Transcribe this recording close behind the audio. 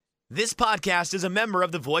This podcast is a member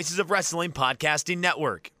of the Voices of Wrestling Podcasting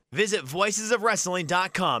Network. Visit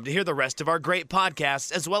voicesofwrestling.com to hear the rest of our great podcasts,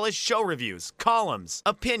 as well as show reviews, columns,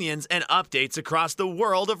 opinions, and updates across the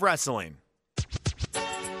world of wrestling.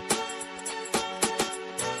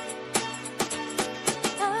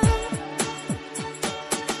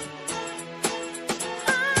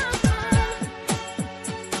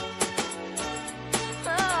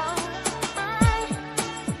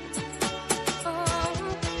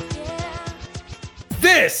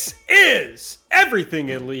 This is Everything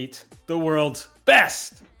Elite, the world's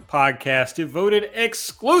best podcast devoted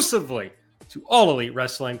exclusively to all elite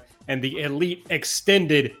wrestling and the elite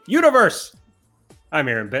extended universe. I'm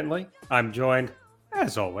Aaron Bentley. I'm joined,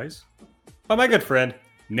 as always, by my good friend,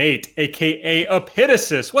 Nate, a.k.a.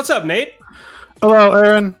 Epitasis. What's up, Nate? Hello,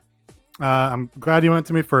 Aaron. I'm glad you went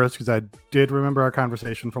to me first because I did remember our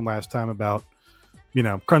conversation from last time about,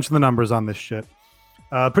 crunching the numbers on this shit.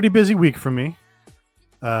 Pretty busy week for me.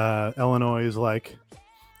 Illinois is like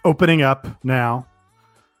opening up now.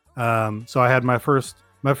 So I had my first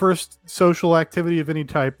social activity of any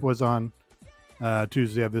type was on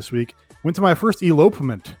Tuesday of this week. Went to my first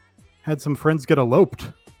elopement. Had some friends get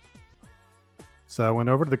eloped. So I went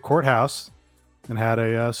over to the courthouse and had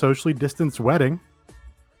a socially distanced wedding.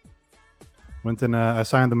 Went and I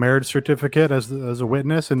signed the marriage certificate as a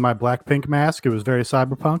witness in my black pink mask. It was very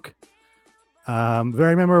cyberpunk.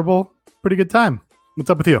 Very memorable. Pretty good time. What's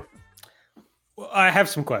up with you? Well, I have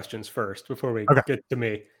some questions first before we get to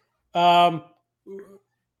me.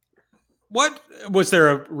 What was there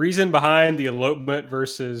a reason behind the elopement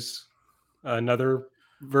versus another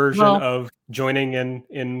version of joining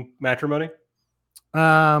in matrimony?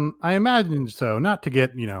 I imagine so. Not to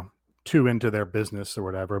get too into their business or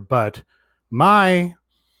whatever, but I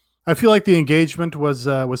feel like the engagement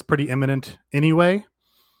was pretty imminent anyway,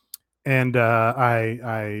 and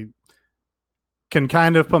I can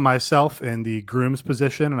kind of put myself in the groom's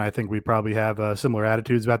position, and I think we probably have similar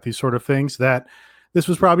attitudes about these sort of things, that this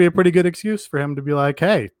was probably a pretty good excuse for him to be like,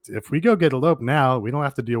 hey, if we go get eloped now, we don't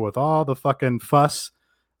have to deal with all the fucking fuss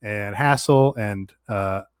and hassle and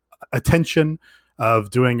attention of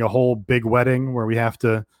doing a whole big wedding where we have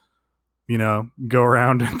to, go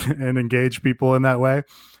around and engage people in that way.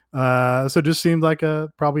 So it just seemed like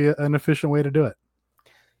probably an efficient way to do it.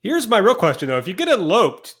 Here's my real question, though. If you get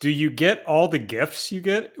eloped, do you get all the gifts you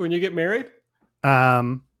get when you get married?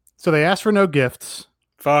 So they asked for no gifts.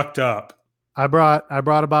 Fucked up. I brought a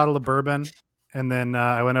bottle of bourbon, and then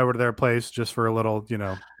I went over to their place just for a little,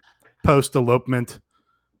 post-elopement,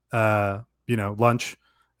 lunch.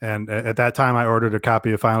 And at that time, I ordered a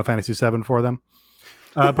copy of Final Fantasy VII for them,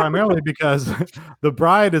 primarily because the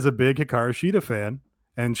bride is a big Hikaru Shida fan,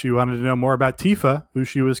 and she wanted to know more about Tifa, who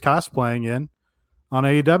she was cosplaying in on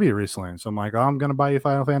AEW recently. So I'm like, I'm going to buy you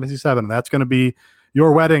Final Fantasy VII. And that's going to be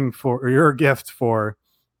your wedding or your gift for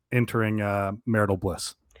entering marital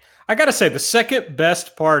bliss. I got to say, the second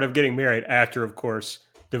best part of getting married, after, of course,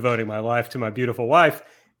 devoting my life to my beautiful wife,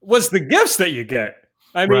 was the gifts that you get.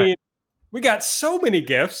 I mean, we got so many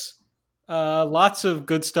gifts, lots of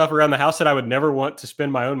good stuff around the house that I would never want to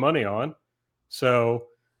spend my own money on. So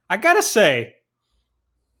I got to say,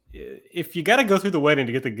 if you got to go through the wedding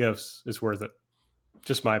to get the gifts, it's worth it.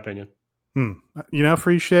 Just my opinion.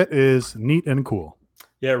 Free shit is neat and cool.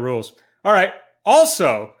 Yeah, it rules. All right.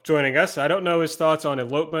 Also joining us, I don't know his thoughts on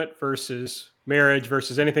elopement versus marriage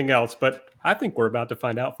versus anything else, but I think we're about to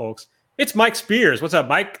find out, folks. It's Mike Spears. What's up,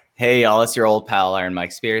 Mike? Hey, y'all. It's your old pal, Iron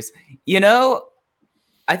Mike Spears.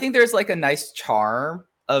 I think there's like a nice charm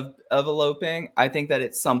of eloping. I think that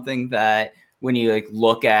it's something that when you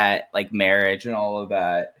look at marriage and all of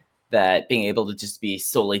that being able to just be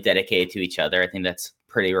solely dedicated to each other, I think that's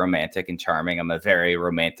pretty romantic and charming. I'm a very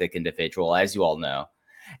romantic individual, as you all know.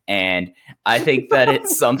 And I think that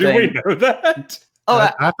it's something... Do we know that?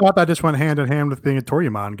 I thought that just went hand in hand with being a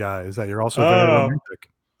Toryumon guy, is that you're also very romantic.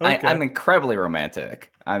 Okay. I'm incredibly romantic.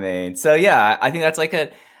 I mean, so yeah, I think that's like a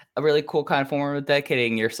really cool kind of form of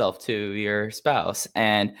dedicating yourself to your spouse.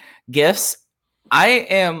 And gifts, I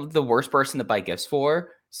am the worst person to buy gifts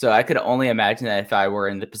for. So I could only imagine that if I were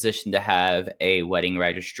in the position to have a wedding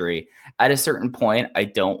registry, at a certain point, I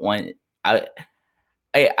don't want...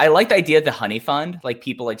 I like the idea of the honey fund, like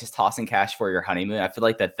people just tossing cash for your honeymoon. I feel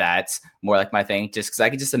like that's more like my thing, just because I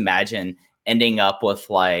could just imagine ending up with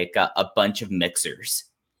a bunch of mixers.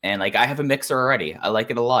 And I have a mixer already. I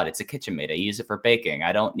like it a lot. It's a KitchenMaid. I use it for baking.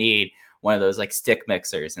 I don't need one of those stick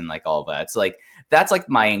mixers and all of that. It's that's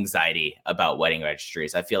my anxiety about wedding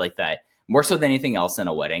registries. I feel like that more so than anything else in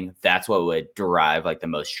a wedding, that's what would derive the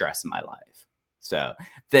most stress in my life. So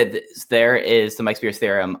there is the Mike Spears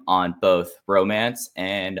theorem on both romance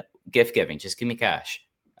and gift giving. Just give me cash.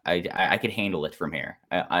 I could handle it from here.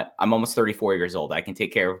 I'm almost 34 years old. I can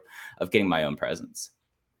take care of getting my own presents.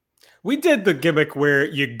 We did the gimmick where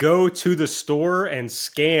you go to the store and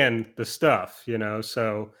scan the stuff,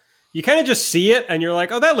 so you kind of just see it and you're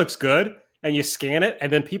like, oh, that looks good. And you scan it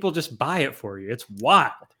and then people just buy it for you. It's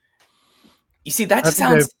wild. You see, that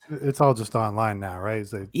sounds... It's all just online now, right?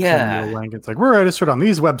 Send you yeah. a link. It's like, we're registered on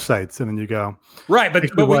these websites. And then you go. Right. But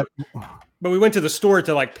we went to the store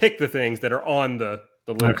to like pick the things that are on the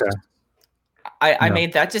list. Okay. I mean,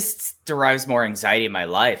 that just derives more anxiety in my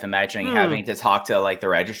life. Imagining having to talk to like the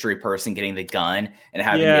registry person getting the gun and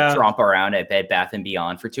having to tromp around at Bed Bath &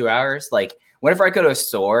 Beyond for 2 hours. Like whenever I go to a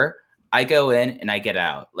store, I go in and I get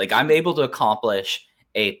out. Like I'm able to accomplish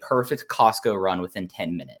a perfect Costco run within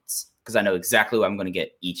 10 minutes because I know exactly what I'm going to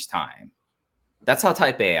get each time. That's how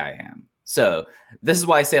type A I am. So this is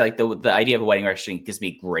why I say like the idea of a wedding registry gives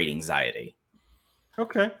me great anxiety.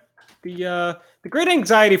 Okay. The great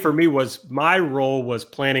anxiety for me was my role was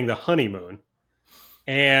planning the honeymoon.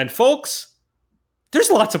 And folks, there's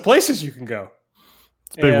lots of places you can go.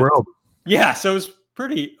 It's a big world. Yeah, so it was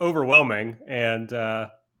pretty overwhelming and I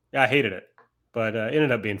hated it. But it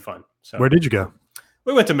ended up being fun. So where did you go?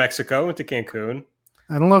 We went to Mexico, went to Cancun.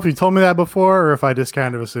 I don't know if you told me that before or if I just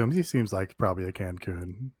kind of assumed. He seems like probably a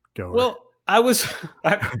Cancun goer. Well,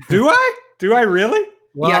 do I really?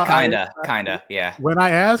 Well, yeah, kind of. Yeah. When I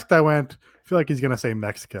asked, I went, I feel like he's going to say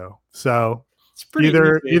Mexico. So it's pretty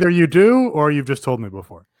either you do or you've just told me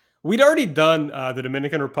before. We'd already done the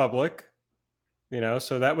Dominican Republic,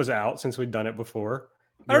 so that was out since we'd done it before.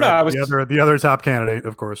 I don't know. The other top candidate,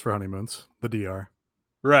 of course, for honeymoons, the DR.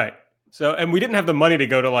 Right. So, and we didn't have the money to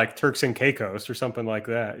go to like Turks and Caicos or something like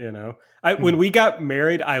that. When we got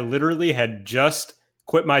married, I literally had just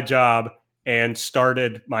quit my job and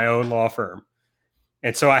started my own law firm.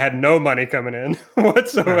 And so I had no money coming in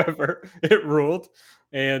whatsoever. It ruled.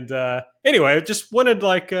 And anyway, I just wanted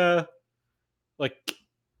like an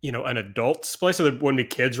adult's place so there wouldn't be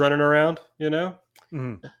kids running around,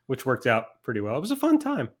 which worked out pretty well. It was a fun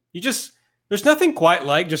time. There's nothing quite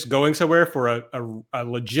like just going somewhere for a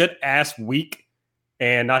legit ass week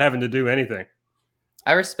and not having to do anything.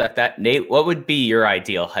 I respect that. Nate, what would be your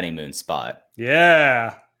ideal honeymoon spot?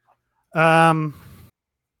 Yeah. I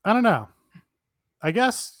don't know. I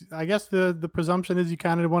guess the presumption is you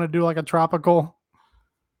kind of want to do like a tropical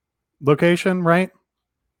location, right?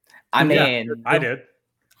 I mean, I did.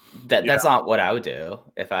 That's not what I would do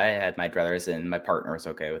if I had my druthers and my partner was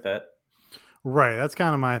okay with it. Right. That's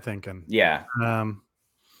kind of my thinking. Yeah. I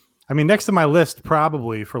mean, next to my list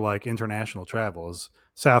probably for like international travel is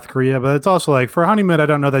South Korea, but it's also like for honeymoon, I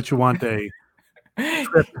don't know that you want a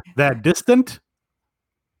trip that distant.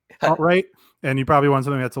 Right. And you probably want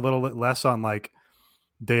something that's a little bit less on like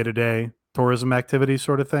day-to-day tourism activities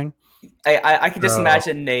sort of thing. I can just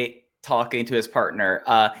imagine Nate talking to his partner.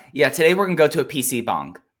 Today we're going to go to a PC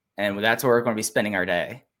bong, and that's where we're going to be spending our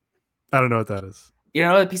day. I don't know what that is. You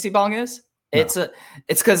know what a PC bong is? No. It's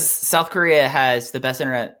because South Korea has the best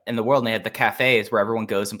internet in the world, and they have the cafes where everyone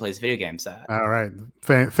goes and plays video games at. All right.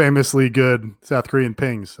 Famously good South Korean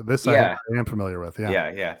pings. This I am familiar with.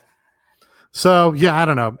 Yeah. So, I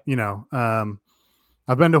don't know.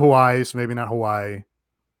 I've been to Hawaii, so maybe not Hawaii.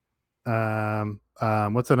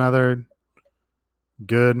 What's another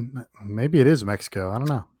good? Maybe it is Mexico. I don't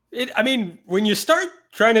know. When you start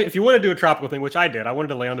if you want to do a tropical thing, which I did, I wanted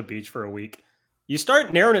to lay on the beach for a week. You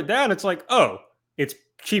start narrowing it down. It's like, it's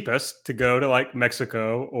cheapest to go to like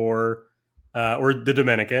Mexico or the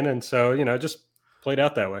Dominican. And so, just played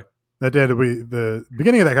out that way. The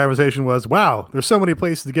beginning of that conversation was, wow, there's so many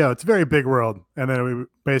places to go. It's a very big world. And then we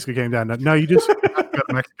basically came down to, no, you just have to go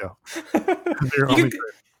to Mexico.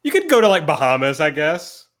 You could go to like Bahamas, I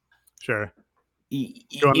guess. Sure. Go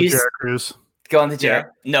on the Jarrett cruise. Go on the Jarrett?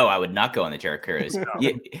 Yeah. No, I would not go on the Jarrett cruise. No.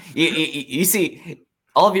 You see,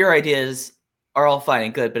 all of your ideas are all fine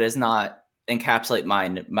and good, but it's not encapsulate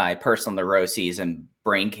my personal neuroses and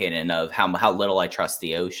brain canon of how little I trust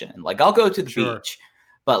the ocean. Like I'll go to the beach,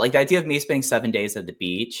 but like the idea of me spending 7 days at the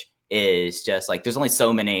beach is just like there's only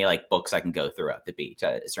so many like books I can go through at the beach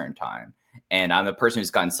at a certain time. And I'm a person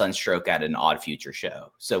who's gotten sunstroke at an Odd Future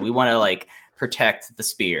show. So we want to like protect the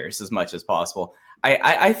Spears as much as possible.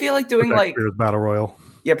 I feel like doing protect Spears Battle Royal.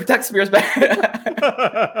 Yeah, protect Spears.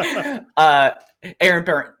 Aaron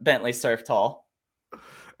Bentley surf tall.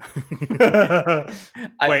 Wait,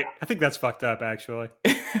 I think that's fucked up, actually.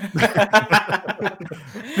 I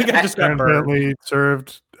think I just got Bentley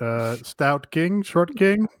served Stout King, Short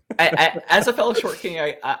King. As a fellow Short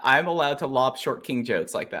King, I'm allowed to lob Short King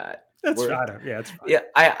jokes like that. That's fine. Yeah, it's fine. Yeah,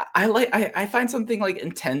 I find something like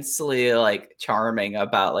intensely like charming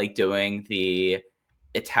about like doing the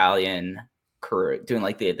Italian doing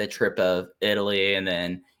like the trip of Italy and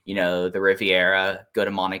then the Riviera, go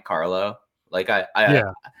to Monte Carlo. Like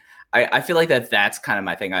I feel like that's kind of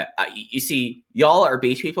my thing. You see, y'all are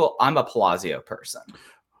beach people. I'm a Palazzo person.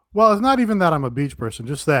 Well, it's not even that I'm a beach person,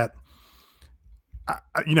 just that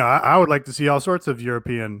I would like to see all sorts of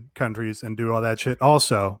European countries and do all that shit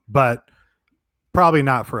also, but probably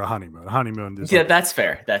not for a honeymoon. A honeymoon is that's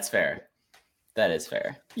fair. That's fair. That is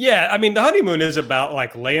fair. Yeah, I mean, the honeymoon is about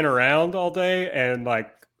like laying around all day and like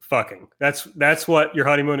fucking. That's what your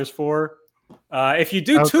honeymoon is for. If you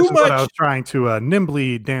do too much, I was trying to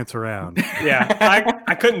nimbly dance around. Yeah,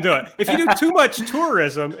 I couldn't do it. If you do too much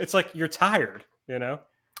tourism, it's like you're tired.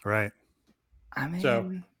 Right. I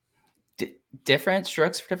mean, different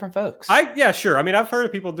strokes for different folks. Yeah, sure. I mean, I've heard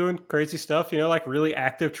of people doing crazy stuff. Like really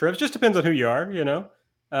active trips. Just depends on who you are.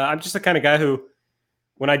 I'm just the kind of guy who,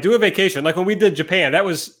 when I do a vacation, like when we did Japan, that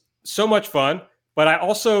was so much fun. But I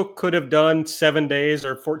also could have done 7 days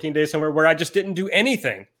or 14 days somewhere where I just didn't do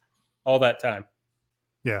anything all that time.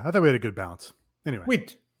 Yeah, I thought we had a good balance. Anyway,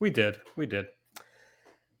 we did.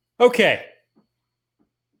 Okay.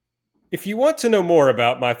 If you want to know more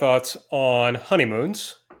about my thoughts on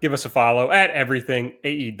honeymoons, give us a follow at Everything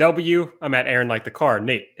AEW. I'm at Aaron Like the Car.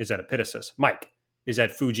 Nate is at Epitasis. Mike is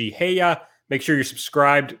at Fuji Heya. Make sure you're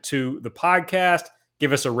subscribed to the podcast.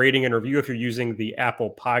 Give us a rating and review if you're using the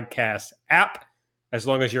Apple Podcast app, as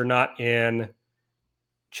long as you're not in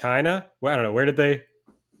China. Well, I don't know. Where did they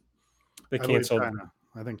canceled?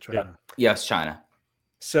 I think China. Yeah. Yes, China.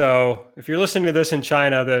 So if you're listening to this in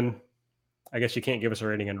China, then I guess you can't give us a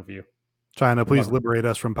rating and review. China, please liberate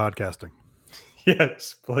us from podcasting.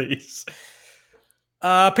 Yes, please.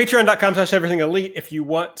 Patreon.com/everythingelite. If you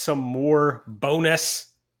want some more bonus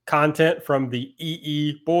content from the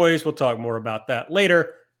EE boys, we'll talk more about that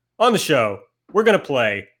later on the show. We're going to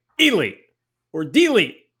play Elite or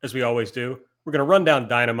Delete, as we always do. We're going to run down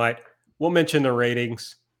Dynamite. We'll mention the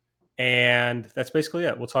ratings. And that's basically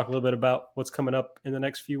it. We'll talk a little bit about what's coming up in the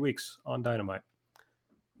next few weeks on Dynamite.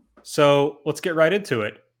 So let's get right into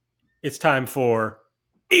it. It's time for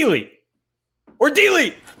Elite or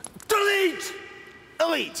Delete. Delete!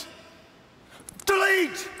 Elite!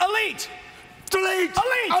 Delete! Elite! Delete!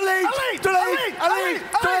 Elite! Elite! Delete! Elite!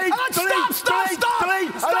 Delete!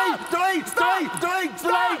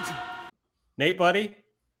 Stop! Nate, buddy,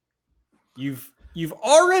 you've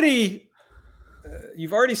already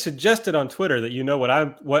suggested on Twitter that you know what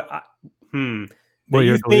I'm going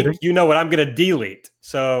to delete.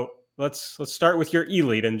 So let's start with your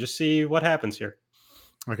Elite and just see what happens here.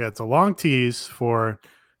 Okay, it's a long tease for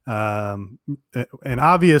an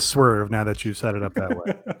obvious swerve now that you set it up that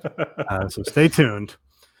way. So stay tuned.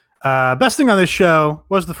 Best thing on this show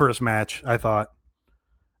was the first match, I thought.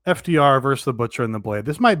 FTR versus the Butcher and the Blade.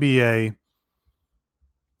 This might be a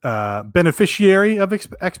beneficiary of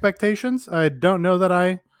expectations. I don't know that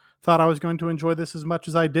I thought I was going to enjoy this as much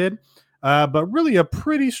as I did, but really a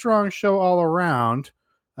pretty strong show all around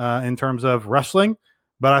in terms of wrestling.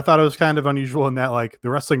 But I thought it was kind of unusual in that like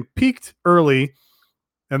the wrestling peaked early,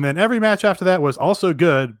 and then every match after that was also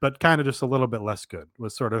good, but kind of just a little bit less good.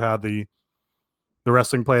 Was sort of how the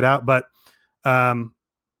wrestling played out. But I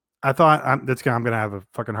thought I'm going to have a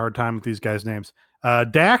fucking hard time with these guys' names.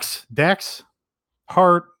 Dax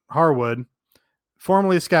Harwood,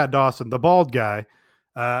 formerly Scott Dawson, the bald guy.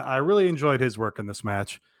 I really enjoyed his work in this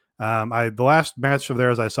match. The last match of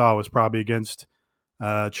theirs I saw was probably against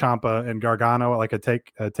Ciampa and Gargano, like a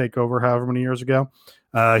takeover however many years ago.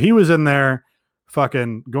 He was in there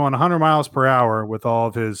fucking going 100 miles per hour with all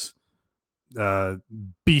of his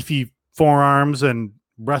beefy forearms and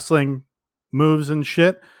wrestling moves and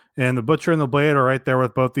shit. And the Butcher and the Blade are right there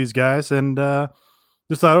with both these guys. And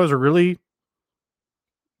just thought it was a really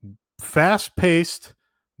fast-paced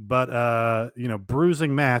but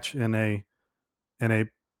bruising match in a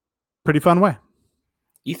pretty fun way.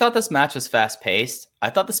 You thought this match was fast-paced?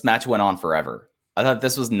 I thought this match went on forever. I thought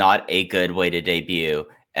this was not a good way to debut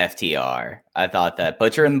FTR. I thought that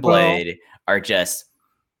Butcher and Blade are just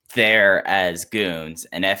there as goons,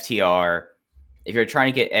 and FTR, if you're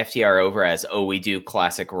trying to get FTR over as, we do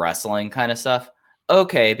classic wrestling kind of stuff,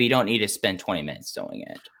 okay, but you don't need to spend 20 minutes doing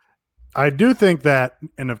it. I do think that,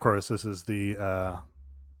 and of course, this is the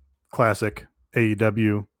classic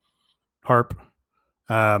AEW harp.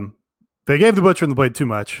 They gave the Butcher and the Blade too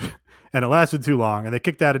much, and it lasted too long, and they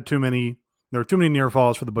kicked out too many. There were too many near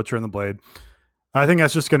falls for the Butcher and the Blade. I think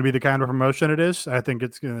that's just going to be the kind of promotion it is. I think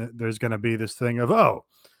there's going to be this thing of,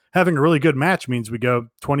 having a really good match means we go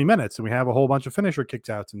 20 minutes and we have a whole bunch of finisher kicks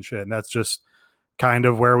outs and shit. And that's just kind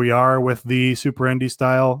of where we are with the super indie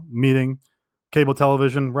style meeting cable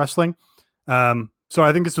television wrestling. So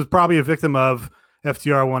I think this was probably a victim of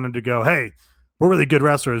FTR wanted to go, hey, we're really good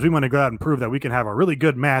wrestlers. We want to go out and prove that we can have a really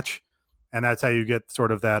good match. And that's how you get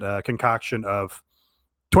sort of that concoction of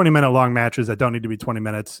 20-minute long matches that don't need to be 20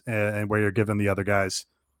 minutes and where you're giving the other guys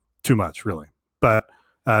too much, really. But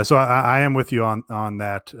so I am with you on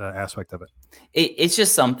that aspect of it. It's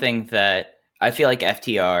just something that I feel like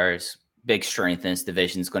FTR's big strength in this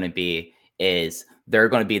division is going to be is they're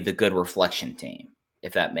going to be the good reflection team,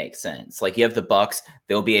 if that makes sense. Like you have the Bucks,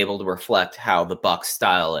 they'll be able to reflect how the Bucks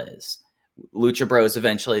style is. Lucha Bros,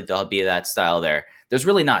 eventually they'll be that style there. There's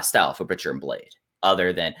really not a style for Butcher and Blade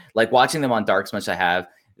other than like watching them on Dark as much as I have.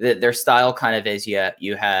 Their style kind of is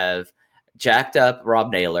you have jacked up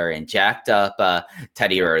Rob Naylor and jacked up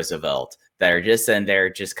Teddy Roosevelt that are just in there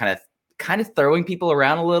just kind of throwing people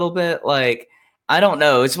around a little bit. Like, I don't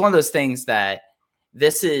know. It's one of those things that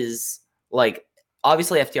this is like,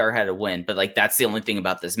 obviously FTR had a win, but like, that's the only thing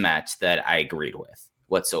about this match that I agreed with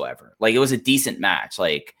whatsoever. Like, it was a decent match.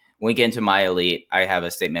 Like, when we get into my elite, I have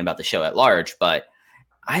a statement about the show at large, but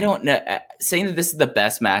I don't know. Saying that this is the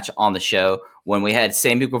best match on the show when we had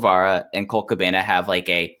Sammy Guevara and Colt Cabana have like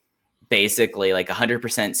basically like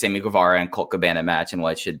 100% Sammy Guevara and Colt Cabana match and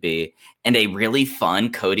what it should be, and a really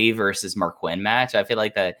fun Cody versus Mark Quinn match. I feel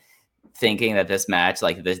like that thinking that this match,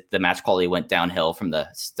 like the match quality went downhill from the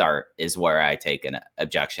start is where I take an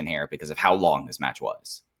objection here because of how long this match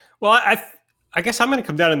was. Well, I guess I'm going to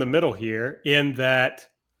come down in the middle here in that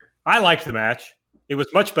I liked the match. It was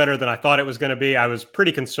much better than I thought it was going to be. I was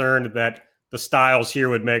pretty concerned that the styles here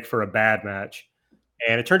would make for a bad match,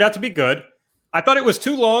 and it turned out to be good. I thought it was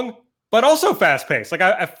too long, but also fast-paced. Like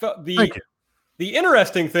I felt the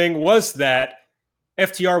interesting thing was that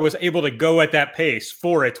FTR was able to go at that pace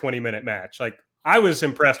for a 20-minute match. Like I was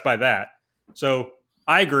impressed by that. So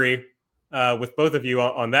I agree with both of you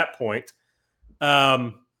on that point.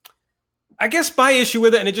 I guess my issue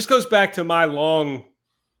with it, and it just goes back to my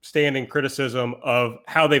long-standing criticism of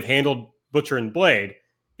how they've handled Butcher and Blade,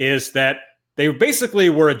 is that they basically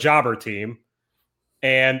were a jobber team,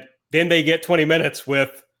 and then they get 20 minutes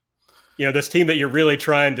with, this team that you're really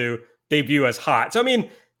trying to debut as hot. So, I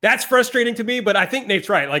mean, that's frustrating to me, but I think Nate's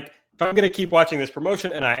right. Like, if I'm going to keep watching this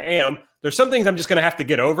promotion, and I am, there's some things I'm just going to have to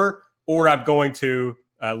get over, or I'm going to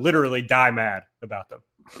literally die mad about them.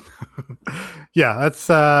 Yeah, that's.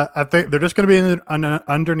 I think they're just going to be an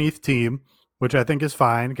underneath team, which I think is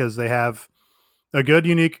fine because they have a good,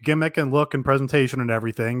 unique gimmick and look and presentation and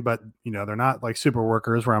everything. But they're not like super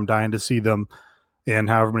workers where I'm dying to see them in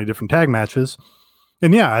however many different tag matches.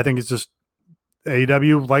 And yeah, I think it's just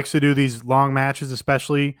AEW likes to do these long matches,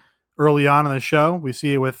 especially early on in the show. We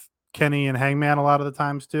see it with Kenny and Hangman a lot of the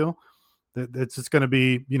times too. It's just going to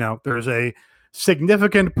be, there's a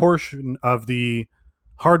significant portion of the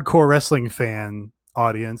hardcore wrestling fan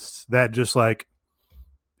audience that just like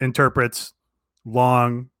interprets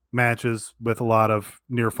long matches with a lot of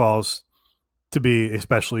near falls to be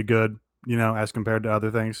especially good, as compared to other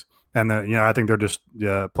things. And I think they're just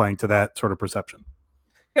playing to that sort of perception.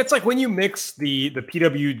 It's like when you mix the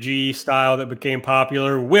PWG style that became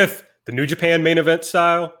popular with the New Japan main event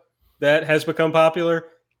style that has become popular.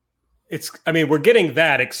 We're getting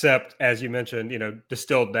that, except as you mentioned,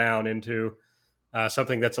 distilled down into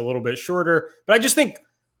something that's a little bit shorter. But I just think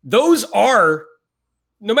those are,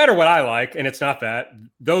 no matter what I like, and it's not that,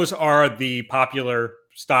 those are the popular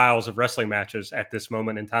styles of wrestling matches at this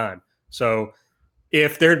moment in time. So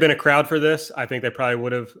if there had been a crowd for this, I think they probably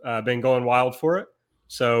would have been going wild for it.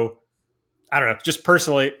 So I don't know, just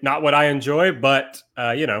personally, not what I enjoy, but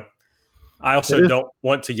I also don't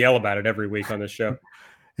want to yell about it every week on this show.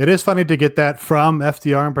 It is funny to get that from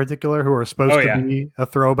FTR in particular, who are supposed to be a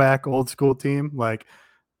throwback old school team. Like,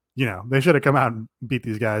 they should have come out and beat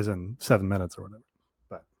these guys in 7 minutes or whatever.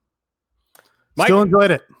 But Mike, still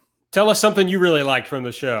enjoyed it. Tell us something you really liked from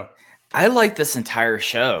the show. I liked this entire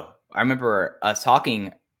show. I remember us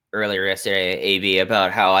talking earlier yesterday at AB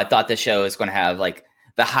about how I thought the show is going to have like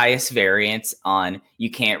the highest variance on,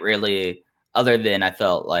 you can't really, other than I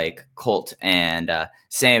felt like Colt and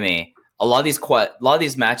Sammy, a lot of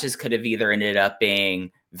these matches could have either ended up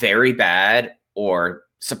being very bad or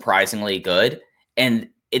surprisingly good. And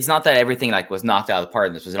it's not that everything like was knocked out of the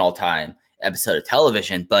park. This was an all-time episode of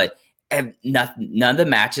television, but none of the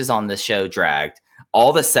matches on the show dragged.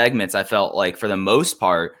 All the segments, I felt like for the most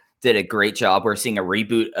part, did a great job. We're seeing a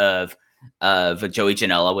reboot of Joey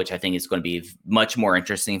Janela, which I think is going to be much more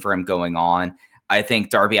interesting for him going on. I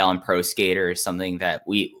think Darby Allin Pro Skater is something that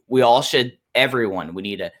we all should, everyone, we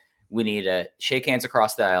need to We need to shake hands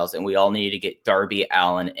across the aisles, and we all need to get Darby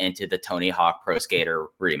Allin into the Tony Hawk Pro Skater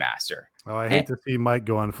remaster. Oh, I hate to see Mike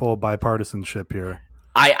go on full bipartisanship here.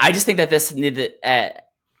 I just think that this needed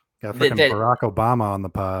Got freaking Barack Obama on the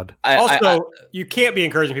pod. You can't be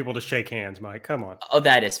encouraging people to shake hands, Mike. Come on. Oh,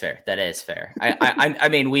 that is fair. That is fair. I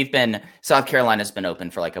mean, South Carolina's been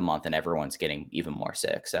open for like a month, and everyone's getting even more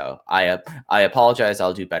sick. So I apologize.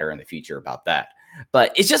 I'll do better in the future about that.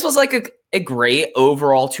 But it just was like a great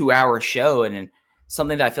overall 2-hour show, and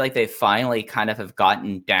something that I feel like they finally kind of have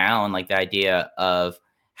gotten down, like the idea of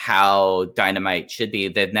how Dynamite should be.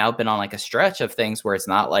 They've now been on like a stretch of things where it's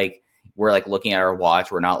not like we're like looking at our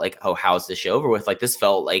watch. We're not like, oh, how's this show over with? Like this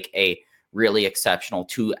felt like a really exceptional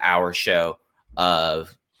 2-hour show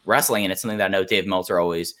of wrestling. And it's something that I know Dave Meltzer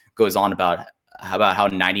always goes on about how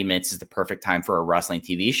 90 minutes is the perfect time for a wrestling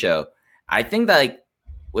TV show. I think that like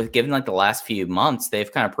with given like the last few months,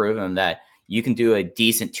 they've kind of proven that you can do a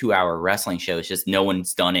decent 2-hour wrestling show. It's just no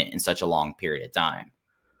one's done it in such a long period of time.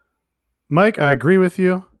 Mike, I agree with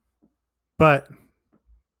you, but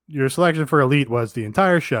your selection for Elite was the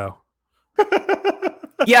entire show.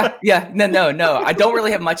 Yeah. No. I don't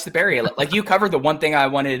really have much to bury. Like you covered the one thing I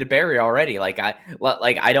wanted to bury already. I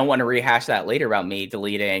don't want to rehash that later about me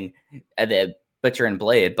deleting the Butcher and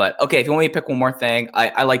Blade. But okay, if you want me to pick one more thing,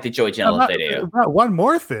 I like the Joey Janela video. One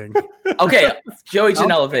more thing. Okay, Joey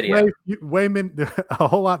Janela video. A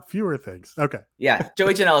whole lot fewer things. Okay. Yeah,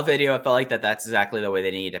 Joey Janela video. I felt like that's exactly the way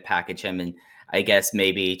they needed to package him, and I guess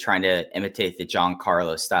maybe trying to imitate the John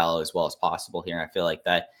Carlos style as well as possible here. And I feel like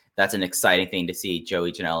that's an exciting thing to see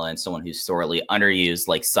Joey Janela and someone who's sorely underused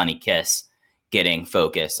like Sonny Kiss getting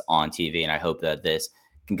focus on TV. And I hope that this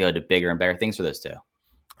can go to bigger and better things for those two.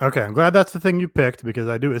 Okay. I'm glad that's the thing you picked because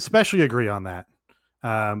I do especially agree on that.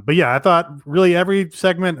 But yeah, I thought really every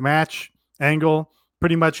segment, match, angle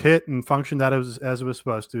pretty much hit and functioned as it was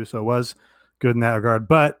supposed to. So it was good in that regard.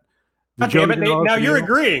 But damn it, Nate, now you're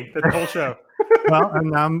agreeing with the whole show. Well,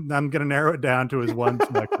 and I'm going to narrow it down to his one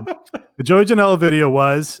selection. The Joey Janela video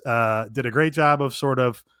did a great job of sort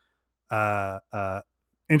of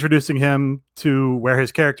introducing him to where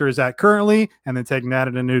his character is at currently, and then taking that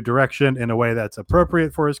in a new direction in a way that's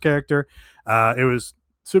appropriate for his character. It was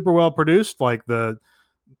super well produced. Like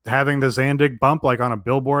having the Zandig bump like on a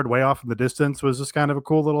billboard way off in the distance was just kind of a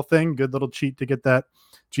cool little thing. Good little cheat to get that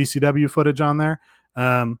GCW footage on there.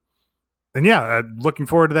 And yeah, looking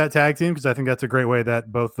forward to that tag team because I think that's a great way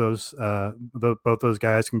that both those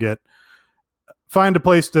guys can find a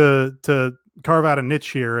place to carve out a niche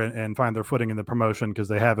here and find their footing in the promotion because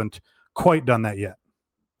they haven't quite done that yet.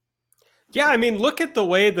 Yeah, I mean, look at the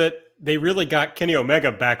way that they really got Kenny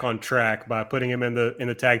Omega back on track by putting him in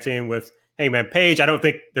the tag team with Hangman Page. I don't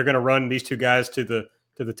think they're going to run these two guys to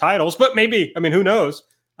the titles, but maybe. I mean, who knows?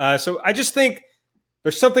 So I just think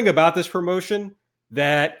there's something about this promotion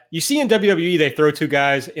that you see in WWE. They throw two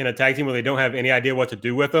guys in a tag team where they don't have any idea what to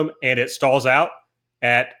do with them, and it stalls out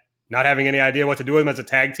at not having any idea what to do with them as a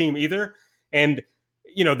tag team either. And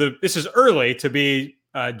this is early to be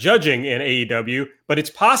judging in AEW, but it's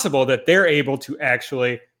possible that they're able to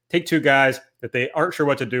actually take two guys that they aren't sure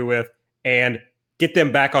what to do with and get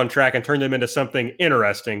them back on track and turn them into something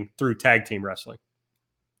interesting through tag team wrestling.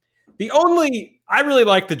 I really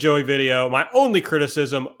like the Joey video. My only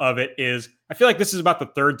criticism of it is I feel like this is about the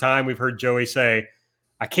third time we've heard Joey say,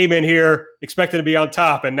 I came in here expecting to be on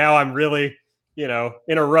top, and now I'm really, in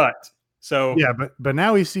a rut. So yeah, but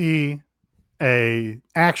now we see a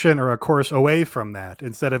action or a course away from that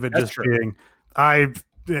instead of it just being, I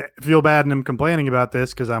feel bad and I'm complaining about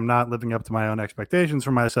this because I'm not living up to my own expectations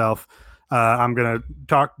for myself. I'm going to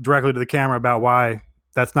talk directly to the camera about why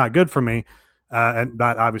that's not good for me. And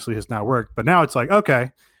that obviously has not worked, but now it's like,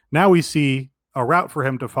 okay, now we see a route for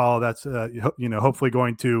him to follow. That's, hopefully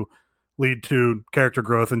going to lead to character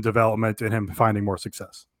growth and development and him finding more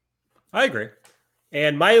success. I agree.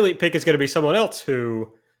 And my elite pick is going to be someone else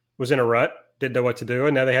who was in a rut, didn't know what to do,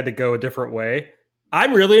 and now they had to go a different way.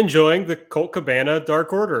 I'm really enjoying the Colt Cabana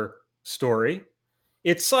Dark Order story.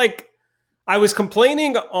 It's like I was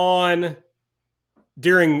complaining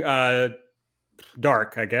during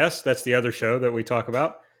Dark, I guess. That's the other show that we talk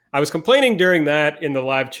about. I was complaining during that in the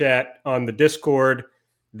live chat on the Discord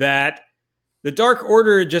that the Dark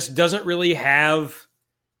Order just doesn't really have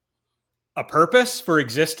a purpose for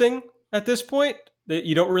existing at this point. That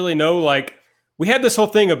you don't really know. Like, we had this whole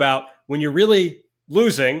thing about when you're really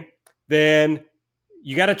losing, then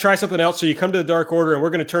you got to try something else. So you come to the Dark Order and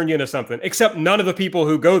we're going to turn you into something, except none of the people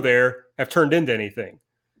who go there have turned into anything.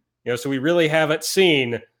 So we really haven't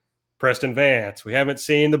seen Preston Vance. We haven't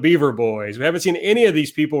seen the Beaver Boys. We haven't seen any of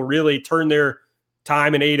these people really turn their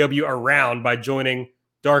time in AEW around by joining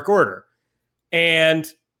Dark Order. And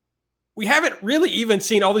we haven't really even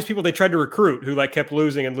seen all these people they tried to recruit who like kept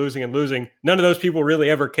losing and losing and losing. None of those people really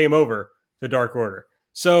ever came over to Dark Order.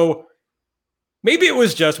 So maybe it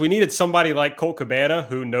was just we needed somebody like Colt Cabana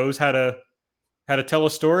who knows how to tell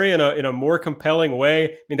a story in a more compelling way.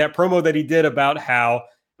 I mean, that promo that he did about how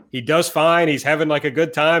he does fine, he's having like a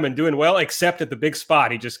good time and doing well, except at the big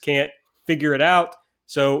spot. He just can't figure it out.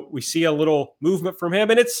 So we see a little movement from him.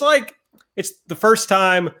 And it's like, it's the first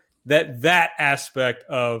time that aspect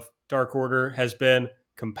of Dark Order has been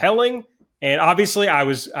compelling. And obviously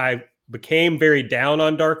I became very down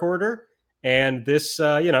on Dark Order, and this,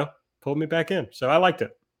 pulled me back in. So I liked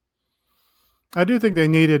it. I do think they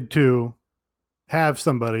needed to have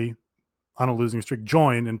somebody on a losing streak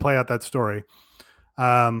join and play out that story.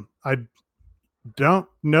 I don't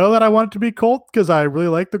know that I want it to be Colt because I really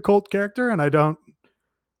like the Colt character, and I don't,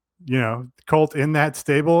 Colt in that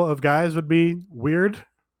stable of guys would be weird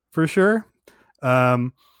for sure.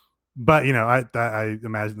 But I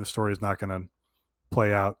imagine the story is not going to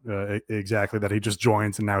play out exactly that he just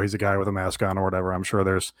joins and now he's a guy with a mask on or whatever. I'm sure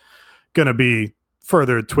there's going to be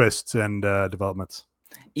further twists and developments.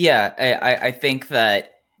 Yeah, I think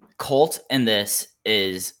that Colt in this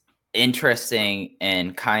is interesting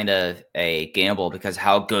and kind of a gamble because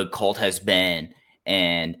how good Colt has been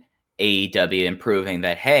and AEW improving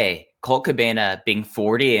that, hey, Colt Cabana being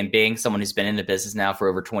 40 and being someone who's been in the business now for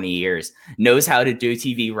over 20 years, knows how to do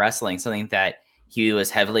TV wrestling, something that he was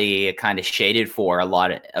heavily kind of shaded for a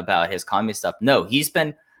lot about his comedy stuff. No, he's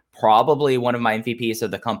been probably one of my MVPs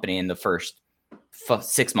of the company in the first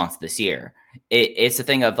 6 months this year. It's a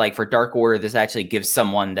thing of like for Dark Order, this actually gives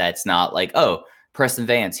someone that's not like, oh, Preston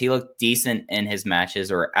Vance, he looked decent in his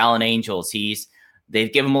matches, or Alan Angels, they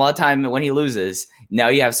give him a lot of time when he loses. Now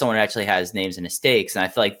you have someone who actually has names and stakes, and I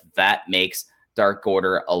feel like that makes Dark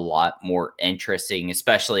Order a lot more interesting,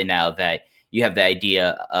 especially now that you have the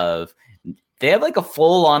idea of they have like a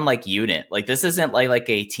full-on like unit. Like this isn't like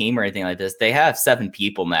a team or anything like this. They have 7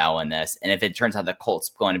 people now in this, and if it turns out the Colt's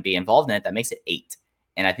going to be involved in it, that makes it 8.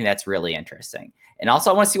 And I think that's really interesting. And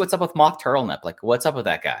also, I want to see what's up with Mock Turtleneck. Like, what's up with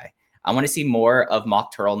that guy? I want to see more of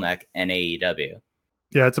Mock Turtleneck and AEW.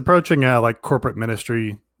 Yeah, it's approaching like corporate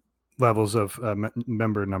ministry levels of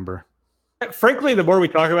member number. Frankly, the more we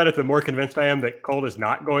talk about it, the more convinced I am that Colt is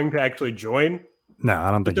not going to actually join. No,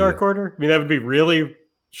 I don't think Dark Order. I mean, that would be really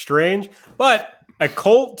strange. But a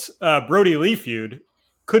Colt Brody Lee feud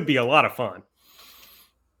could be a lot of fun.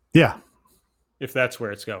 Yeah, if that's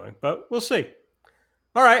where it's going. But we'll see.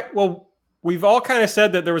 All right. Well, we've all kind of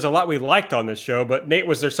said that there was a lot we liked on this show, but Nate,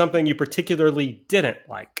 was there something you particularly didn't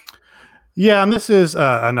like? Yeah, and this is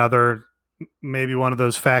another, maybe one of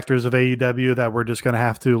those factors of AEW that we're just going to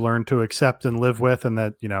have to learn to accept and live with, and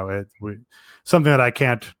that, something that I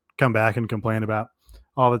can't come back and complain about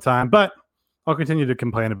all the time, but I'll continue to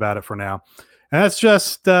complain about it for now. And that's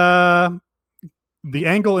just the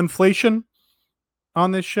angle inflation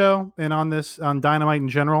on this show and on Dynamite in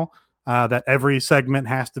general. That every segment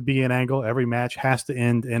has to be an angle. Every match has to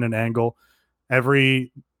end in an angle.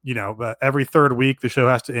 Every third week, the show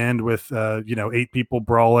has to end with 8 people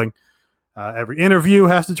brawling. Every interview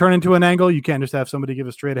has to turn into an angle. You can't just have somebody give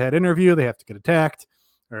a straight ahead interview. They have to get attacked,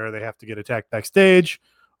 or they have to get attacked backstage,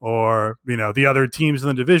 or the other teams in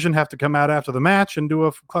the division have to come out after the match and do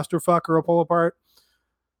a clusterfuck or a pull apart.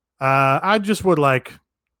 I just would like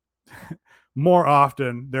more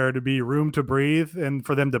often there to be room to breathe and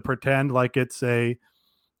for them to pretend like it's a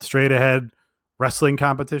straight ahead wrestling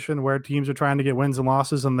competition where teams are trying to get wins and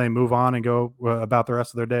losses and they move on and go about the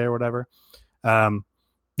rest of their day or whatever. When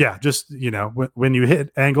you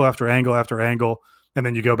hit angle after angle after angle and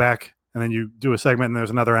then you go back and then you do a segment and there's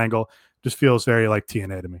another angle, just feels very like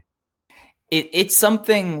TNA to me. It's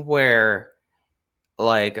something where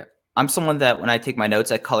like I'm someone that when I take my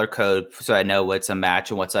notes, I color code so I know what's a match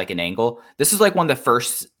and what's like an angle. This is like one of the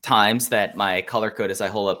first times that my color code, as I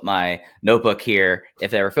hold up my notebook here,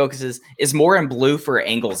 if it ever focuses, is more in blue for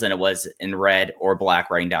angles than it was in red or black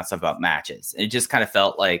writing down stuff about matches. And it just kind of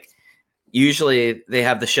felt like usually they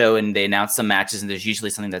have the show and they announce some matches and there's usually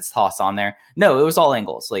something that's tossed on there. No, it was all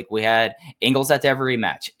angles. Like we had angles at every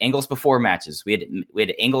match, angles before matches. We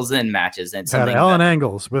had angles in matches, and had Alan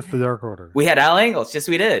Angles with the Dark Order. We had Al Angles, yes,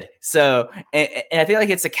 we did. So, and I feel like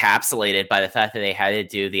it's encapsulated by the fact that they had to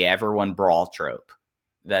do the everyone brawl trope.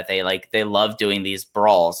 That they love doing these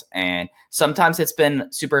brawls, and sometimes it's been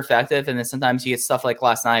super effective, and then sometimes you get stuff like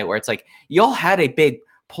last night where it's like y'all had a big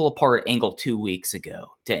pull apart angle 2 weeks ago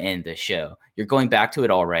to end the show. You're going back to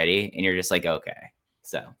it already, and you're just like, okay.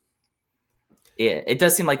 So yeah, it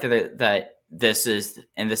does seem like that this is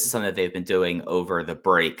something that they've been doing over the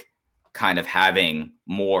break kind of having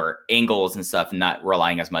more angles and stuff, not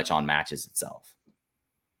relying as much on matches itself.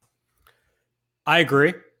 I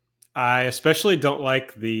agree. I especially don't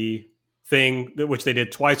like the thing which they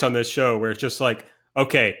did twice on this show where it's just like,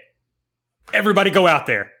 okay, everybody go out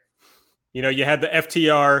there. You know, you had the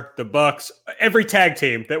FTR, the Bucks, every tag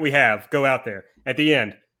team that we have go out there. At the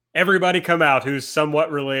end, everybody come out who's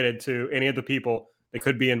somewhat related to any of the people that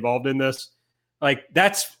could be involved in this. Like,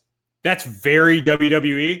 that's very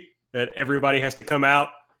WWE, that everybody has to come out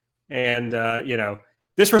and, you know,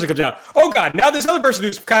 this person comes out. Oh, God, now this other person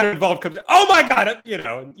who's kind of involved comes out. Oh, my God. You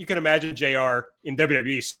know, you can imagine JR in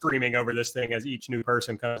WWE screaming over this thing as each new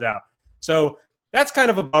person comes out. So that's kind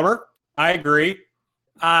of a bummer. I agree.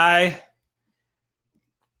 I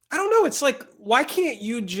don't know. It's like, why can't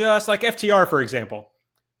you just, like FTR, for example,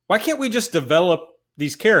 why can't we just develop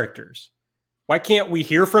these characters? Why can't we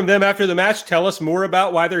hear from them after the match, tell us more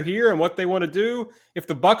about why they're here and what they want to do? If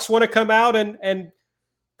the Bucks want to come out and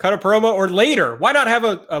cut a promo, or later, why not have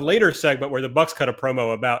a later segment where the Bucks cut a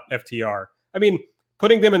promo about FTR? I mean,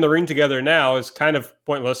 putting them in the ring together now is kind of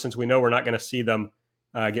pointless since we know we're not going to see them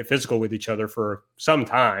get physical with each other for some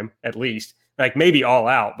time, at least. Like maybe all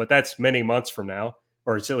out, but that's many months from now,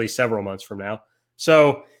 or it's at least several months from now.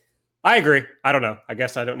 So I agree. I don't know. I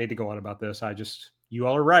guess I don't need to go on about this. You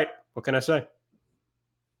all are right. What can I say?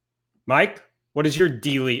 Mike, what is your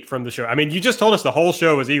delete from the show? I mean, you just told us the whole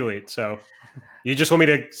show was elite, so you just want me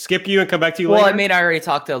to skip you and come back to you later? Well, I mean, I already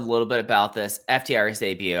talked a little bit about this. FTR's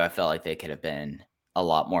debut, I felt like they could have been a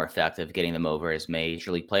lot more effective getting them over as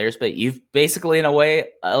major league players, but you've basically, in a way,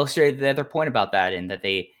 illustrated the other point about that, in that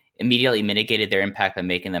they immediately mitigated their impact by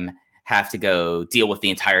making them have to go deal with the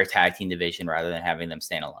entire tag team division rather than having them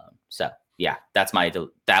stand alone. So, yeah, that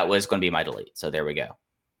was going to be my delete. So there we go.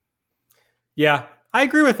 Yeah, I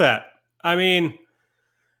agree with that. I mean,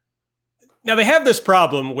 now they have this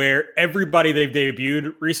problem where everybody they've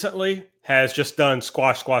debuted recently has just done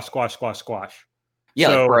squash, squash, squash, squash, squash. Yeah,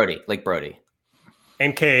 so, like Brody.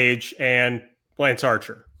 And Cage and Lance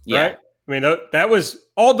Archer, yeah. Right? I mean, that was,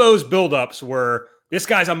 all those buildups were, this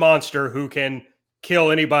guy's a monster who can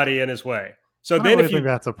kill anybody in his way. So I really think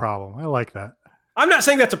that's a problem. I like that. I'm not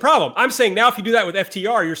saying that's a problem. I'm saying now if you do that with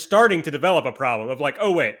FTR, you're starting to develop a problem of like,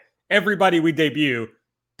 oh, wait, everybody we debut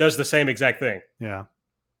does the same exact thing. Yeah.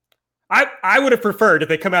 I would have preferred if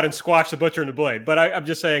they come out and squash the Butcher and the Blade, but I'm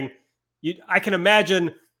just saying, I can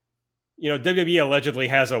imagine, WWE allegedly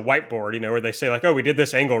has a whiteboard, where they say like, oh, we did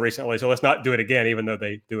this angle recently, so let's not do it again, even though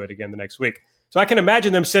they do it again the next week. So I can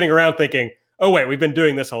imagine them sitting around thinking, oh, wait, we've been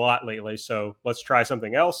doing this a lot lately, so let's try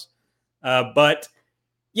something else. But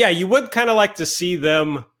yeah, you would kind of like to see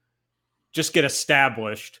them just get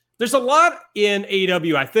established. There's a lot in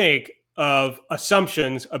AEW, I think, of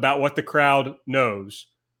assumptions about what the crowd knows.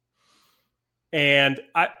 And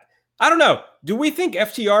I don't know. Do we think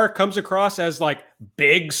FTR comes across as like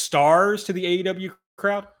big stars to the AEW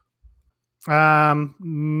crowd? I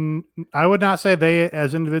would not say they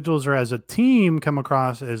as individuals or as a team come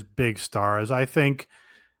across as big stars. I think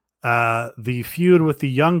the feud with the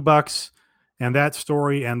Young Bucks and that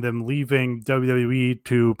story and them leaving WWE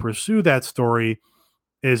to pursue that story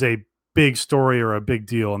is a big story or a big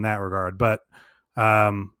deal in that regard. But,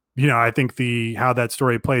 I think how that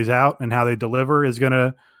story plays out and how they deliver is going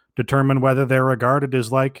to determine whether they're regarded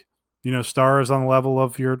as like, stars on the level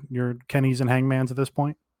of your Kennys and Hangmans at this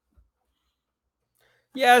point.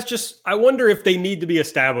 Yeah, it's just, I wonder if they need to be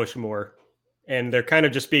established more and they're kind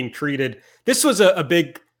of just being treated. This was a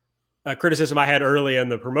big criticism I had early in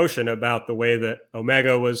the promotion about the way that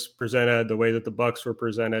Omega was presented, the way that the Bucks were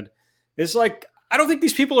presented. It's like, I don't think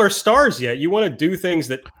these people are stars yet. You want to do things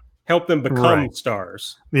that help them become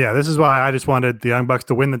stars. Yeah, this is why I just wanted the Young Bucks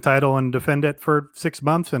to win the title and defend it for 6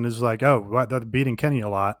 months. And it's like, oh, what, they're beating Kenny a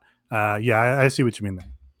lot. Yeah, I see what you mean there.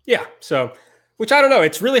 Yeah, so, which I don't know.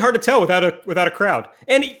 It's really hard to tell without a crowd.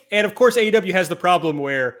 And of course, AEW has the problem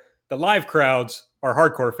where the live crowds are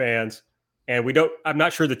hardcore fans. And I'm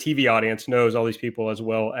not sure the TV audience knows all these people as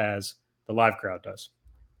well as the live crowd does.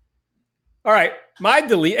 All right, my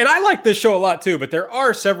delete, and I like this show a lot too, but there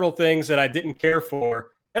are several things that I didn't care for,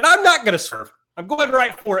 and I'm not going to swerve. I'm going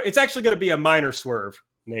right for it. It's actually going to be a minor swerve,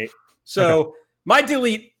 Nate. So My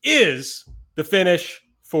delete is the finish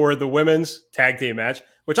for the women's tag team match,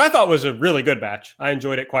 which I thought was a really good match. I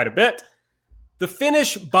enjoyed it quite a bit. The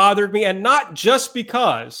finish bothered me, and not just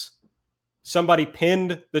because somebody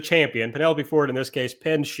pinned the champion, Penelope Ford in this case,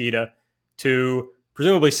 pinned Sheeta to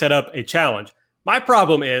presumably set up a challenge. My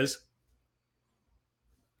problem is,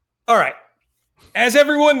 all right, as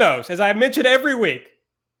everyone knows, as I mentioned every week,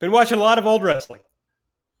 been watching a lot of old wrestling.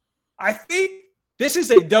 I think this is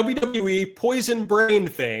a WWE poison brain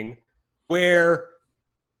thing where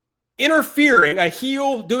interfering, a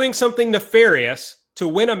heel doing something nefarious to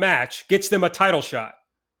win a match gets them a title shot.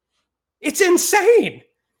 It's insane.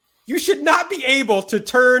 You should not be able to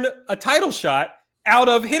turn a title shot out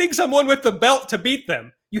of hitting someone with the belt to beat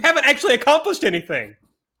them. You haven't actually accomplished anything.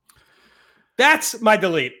 That's my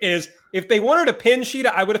delete, is if they wanted to pin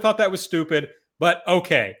Shida, I would have thought that was stupid, but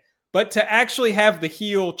okay. But to actually have the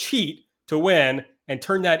heel cheat to win and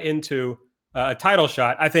turn that into a title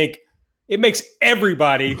shot, I think it makes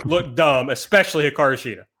everybody look dumb, especially Hikaru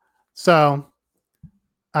Shida. So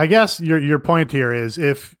I guess your point here is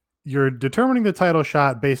if you're determining the title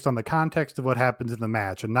shot based on the context of what happens in the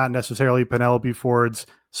match and not necessarily Penelope Ford's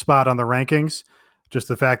spot on the rankings, just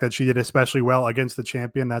the fact that she did especially well against the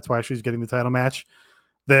champion, that's why she's getting the title match,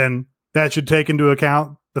 then that should take into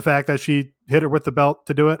account the fact that she hit her with the belt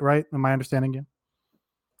to do it, right? Am I understanding you?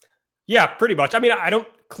 Yeah, pretty much. I mean, I don't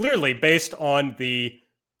clearly, based on the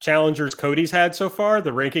challengers Cody's had so far,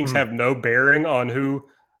 the rankings have no bearing on who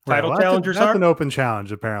title challengers that's are. An open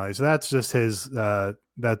challenge, apparently. So that's just his,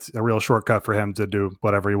 that's a real shortcut for him to do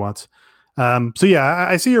whatever he wants. So yeah,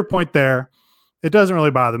 I see your point there. It doesn't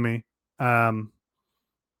really bother me.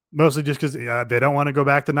 Mostly just because they don't want to go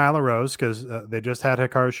back to Nyla Rose because they just had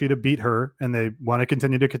Hikaru Shida beat her and they want to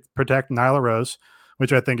continue to protect Nyla Rose,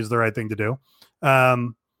 which I think is the right thing to do.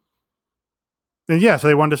 And yeah, so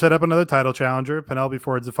they wanted to set up another title challenger. Penelope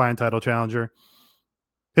Ford's a fine title challenger.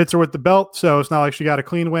 Hits her with the belt, so it's not like she got a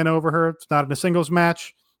clean win over her. It's not in a singles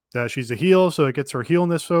match. She's a heel, so it gets her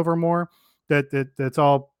heelness over more. That's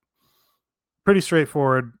all pretty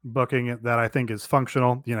straightforward booking that I think is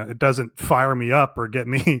functional. You know, it doesn't fire me up or get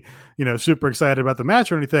me, super excited about the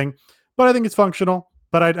match or anything, but I think it's functional.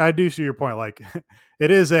 But I do see your point. Like,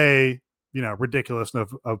 it is a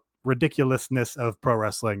ridiculousness of pro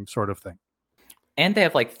wrestling sort of thing. And they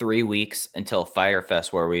have like 3 weeks until Fyre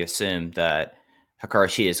Fest, where we assume that Hikaru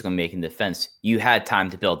Shida is going to be making the defense. You had time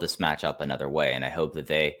to build this match up another way, and I hope that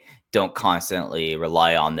they don't constantly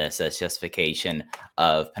rely on this as justification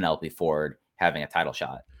of Penelope Ford having a title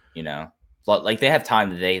shot. Like they have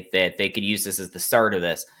time that they could use this as the start of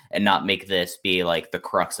this and not make this be like the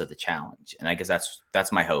crux of the challenge. And I guess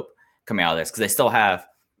that's my hope coming out of this, because they still have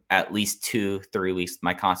at least 2-3 weeks.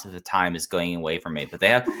 My concept of time is going away from me, but they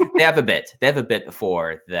have a bit. They have a bit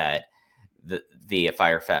before that the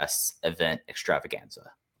Fyre Fest event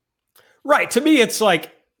extravaganza. Right. To me, it's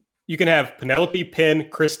like you can have Penelope pin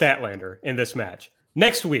Chris Statlander in this match.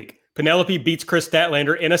 Next week, Penelope beats Chris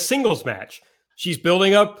Statlander in a singles match. She's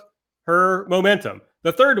building up her momentum.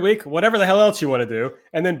 The third week, whatever the hell else you want to do,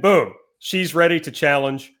 and then boom, she's ready to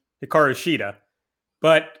challenge Hikaru Shida.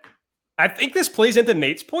 But I think this plays into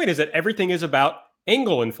Nate's point, is that everything is about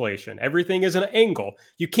angle inflation. Everything is an angle.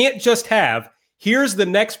 You can't just have, here's the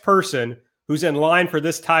next person who's in line for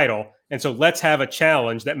this title, and so let's have a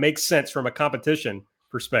challenge that makes sense from a competition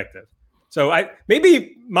perspective. So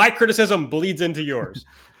maybe my criticism bleeds into yours.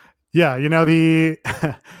 Yeah, the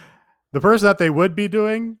the person that they would be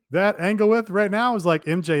doing that angle with right now is like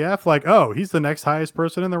MJF. Like, oh, he's the next highest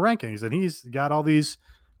person in the rankings, and he's got all these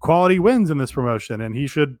quality wins in this promotion, and he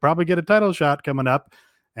should probably get a title shot coming up.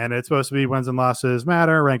 And it's supposed to be wins and losses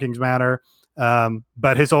matter, rankings matter.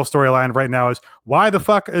 But his whole storyline right now is, why the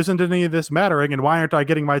fuck isn't any of this mattering, and why aren't I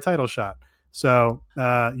getting my title shot? So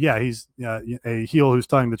yeah, he's a heel who's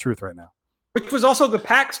telling the truth right now. Which was also the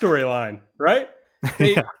Pac storyline, right?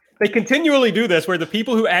 They continually do this, where the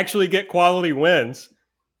people who actually get quality wins,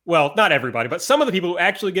 well, not everybody, but some of the people who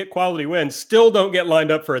actually get quality wins still don't get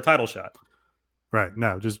lined up for a title shot. Right.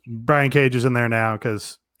 No, just Brian Cage is in there now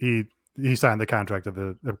because he signed the contract at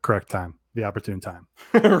the correct time, the opportune time.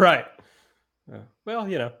 Right.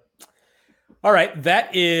 Well, All right.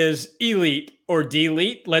 That is Elite or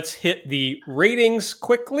Delete. Let's hit the ratings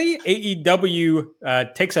quickly.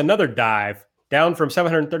 AEW takes another dive, down from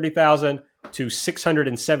 730,000 to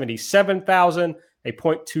 677,000, a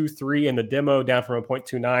 0.23 in the demo, down from a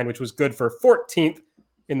 0.29, which was good for 14th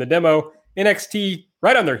in the demo. NXT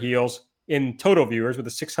right on their heels in total viewers with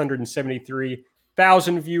a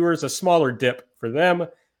 673,000 viewers, a smaller dip for them.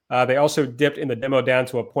 They also dipped in the demo down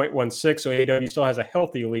to a 0.16, so AEW still has a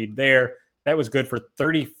healthy lead there. That was good for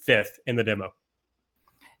 35th in the demo.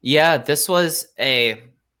 Yeah, this is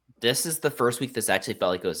the first week this actually felt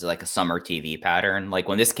like it was like a summer TV pattern. Like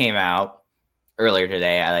when this came out earlier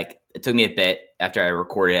today, it took me a bit after I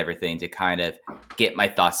recorded everything to kind of get my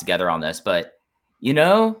thoughts together on this. But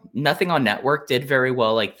nothing on network did very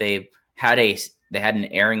well. Like they had an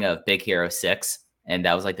airing of Big Hero 6, and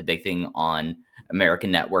that was like the big thing on American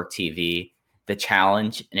network TV. The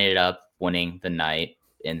challenge ended up winning the night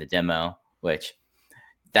in the demo, which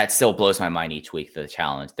that still blows my mind each week. The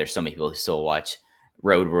challenge. There's so many people who still watch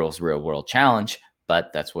Road Rules Real World Challenge,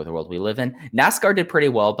 but that's where the world we live in. NASCAR did pretty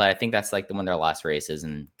well, but I think that's like one of their last races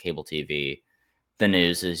in cable TV. The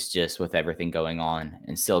news is just with everything going on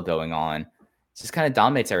and still going on. It just kind of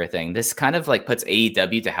dominates everything. This kind of like puts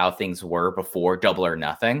AEW to how things were before Double or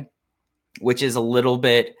Nothing, which is a little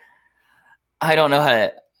bit, I don't know how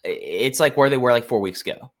to, it's like where they were like 4 weeks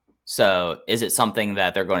ago. So is it something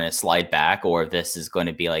that they're going to slide back, or if this is going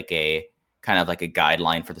to be like a kind of like a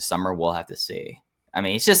guideline for the summer? We'll have to see. I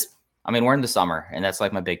mean, it's just, I mean, we're in the summer, and that's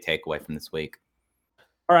like my big takeaway from this week.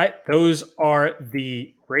 All right. Those are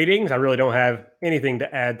the ratings. I really don't have anything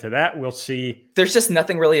to add to that. We'll see. There's just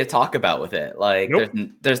nothing really to talk about with it. Like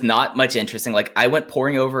there's not much interesting. Like I went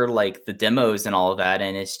pouring over like the demos and all of that,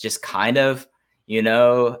 and it's just kind of,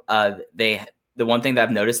 the one thing that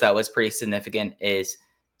I've noticed that was pretty significant is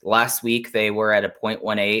last week they were at a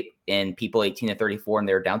 0.18 in people 18 to 34, and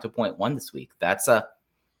they were down to 0.1 this week. That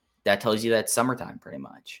tells you that's summertime pretty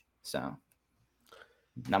much. So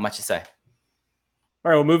not much to say. All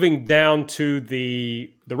right, well, moving down to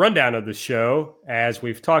the rundown of the show, as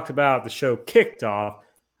we've talked about, the show kicked off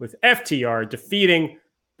with FTR defeating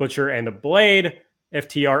Butcher and the Blade.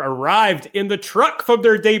 FTR arrived in the truck from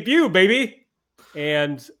their debut, baby.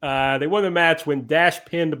 And they won the match when Dash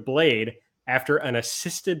pinned Blade after an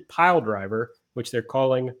assisted pile driver, which they're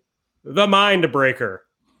calling the Mind Breaker.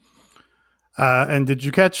 And did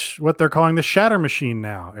you catch what they're calling the Shatter Machine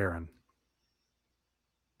now, Aaron?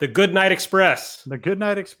 The Good Night Express. The Good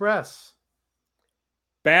Night Express.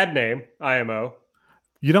 Bad name, IMO.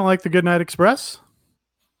 You don't like the Good Night Express?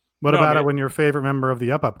 What No, about man. it when your favorite member of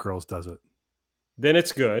the Up Up Girls does it? Then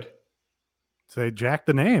it's good. Say Jack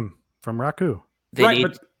the Name from Raku.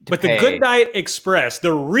 But the Good Night Express,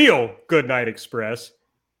 the real Good Night Express,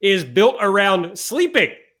 is built around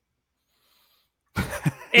sleeping.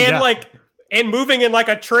 And and moving in like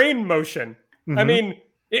a train motion. Mm-hmm. I mean,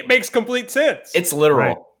 it makes complete sense. It's literal.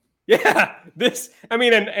 Right? Yeah.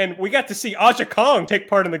 And we got to see Aja Kong take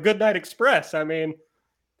part in the Good Night Express. I mean,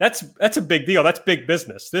 that's a big deal. That's big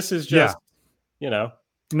business. This is just, No,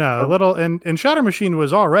 a little, and Shatter Machine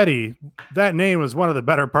was already, that name was one of the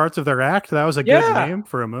better parts of their act. That was a good name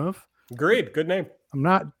for a move. Agreed. Good name. I'm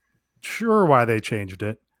not sure why they changed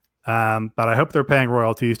it, but I hope they're paying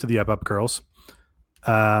royalties to the Up Up Girls.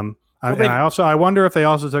 I wonder if they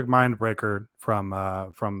also took Mindbreaker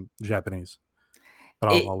from Japanese,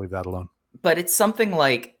 but I'll leave that alone. But it's something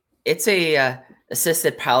like it's a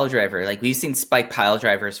assisted pile driver. Like we've seen spike pile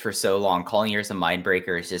drivers for so long. Calling yours a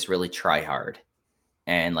Mindbreaker is just really try hard.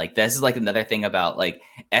 And like this is like another thing about like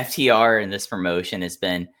FTR and this promotion has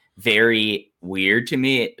been very weird to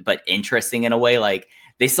me, but interesting in a way. Like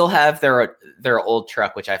they still have their old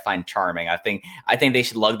truck, which I find charming. I think they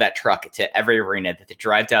should lug that truck to every arena, that they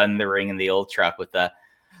drive down the ring in the old truck with that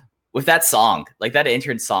song. Like that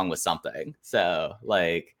entrance song was something. So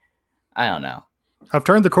like, I don't know. I've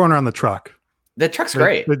turned the corner on the truck. The truck's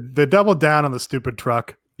great. They doubled down on the stupid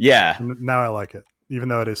truck. Yeah. Now I like it, even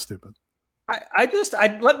though it is stupid.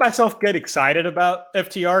 I let myself get excited about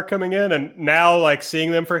FTR coming in, and now like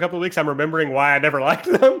seeing them for a couple of weeks, I'm remembering why I never liked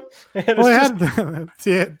them.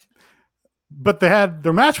 But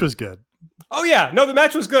their match was good. Oh yeah, no, the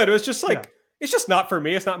match was good. It was just like it's just not for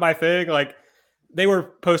me. It's not my thing. Like they were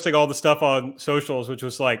posting all the stuff on socials, which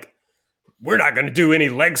was like, we're not going to do any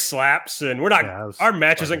leg slaps, and we're not. Our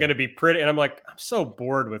match isn't going to be pretty. And I'm like, I'm so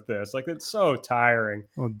bored with this. Like, it's so tiring.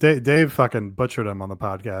 Well, Dave fucking butchered him on the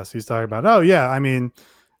podcast. He's talking about,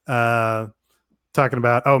 talking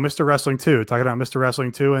about Mr. Wrestling 2, talking about Mr.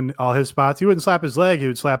 Wrestling 2 and all his spots. He wouldn't slap his leg. He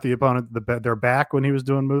would slap the opponent their back when he was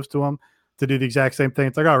doing moves to him to do the exact same thing.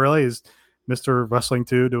 It's like, oh, really? Is Mr. Wrestling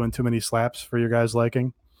 2 doing too many slaps for your guys'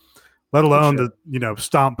 liking? Let alone the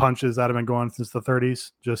stomp punches that have been going since the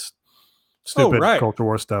 30s. Just stupid culture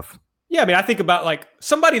war stuff. Yeah, I mean, I think about like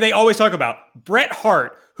somebody they always talk about, Bret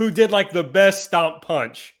Hart, who did like the best stomp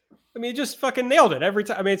punch. I mean, he just fucking nailed it every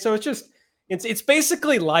time. I mean, so it's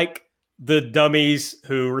basically like the dummies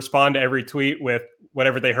who respond to every tweet with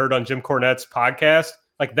whatever they heard on Jim Cornette's podcast.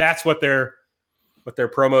 Like that's what their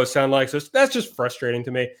promos sound like. So that's just frustrating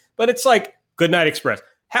to me. But it's like Good Night Express.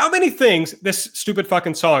 How many things, this stupid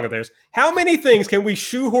fucking song of theirs, how many things can we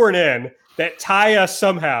shoehorn in that tie us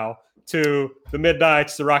somehow to the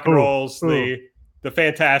Midnights, the Rock and Rolls, the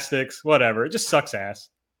Fantastics, whatever? It just sucks ass.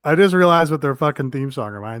 I just realized what their fucking theme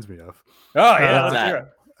song reminds me of. Oh, yeah. Let's hear it.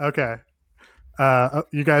 Okay.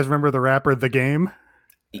 You guys remember the rapper The Game?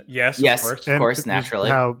 Yes, of course, naturally.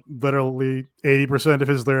 How literally 80% of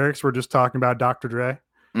his lyrics were just talking about Dr. Dre?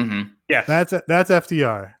 Mm-hmm. Yes. That's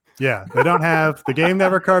FTR. Yeah, they don't have, The Game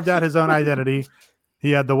never carved out his own identity.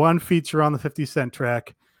 He had the one feature on the 50 Cent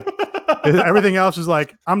track. Everything else is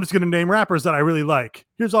like, I'm just going to name rappers that I really like.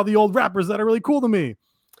 Here's all the old rappers that are really cool to me.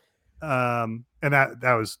 And that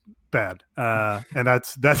was bad. And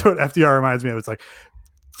that's what FTR reminds me of. It's like,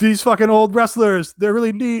 these fucking old wrestlers, they're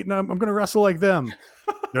really neat, and I'm going to wrestle like them.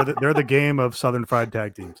 They're the game of Southern Fried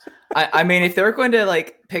tag teams. I mean, if they're going to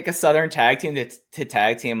like pick a Southern tag team to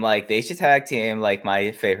tag team, like they should tag team like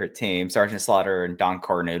my favorite team, Sergeant Slaughter and Don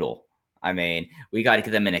Cornoodle. I mean, we got to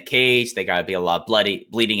get them in a cage. They got to be a lot of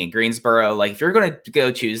bleeding in Greensboro. Like, if you're going to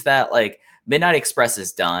go choose that, like, Midnight Express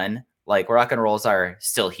is done. Like, rock and rolls are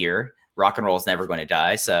still here. Rock and roll is never going to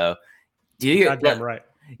die. So, do you? Goddamn right.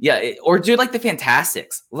 Yeah, or do like the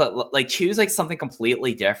Fantastics. Like, choose like something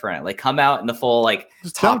completely different. Like, come out in the full like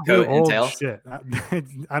Just top coat and tails. Shit.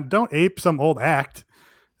 Don't ape some old act.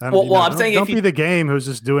 I'm saying don't be the game who's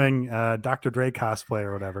just doing Dr. Dre cosplay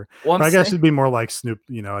or whatever. Well, I guess it'd be more like Snoop,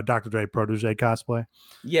 a Dr. Dre protege cosplay.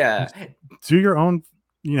 Yeah, do your own.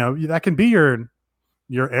 That can be your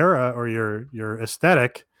era or your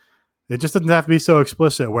aesthetic. It just doesn't have to be so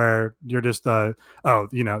explicit where you're just to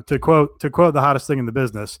quote the hottest thing in the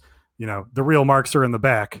business. The real marks are in the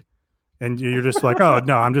back, and you're just like, oh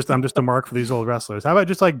no, I'm just a mark for these old wrestlers. How about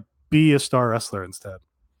just like be a star wrestler instead?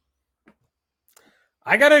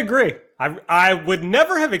 I gotta agree. I would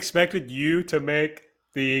never have expected you to make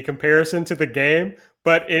the comparison to the game,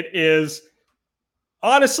 but it is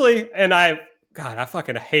honestly, and I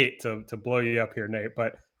fucking hate to blow you up here, Nate,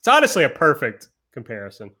 but it's honestly a perfect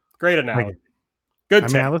comparison. Great analogy.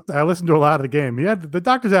 Good. I listened to a lot of the game. The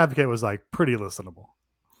Doctor's Advocate was like pretty listenable.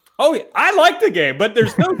 Oh, yeah, I like the game, but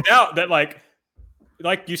there's no doubt that like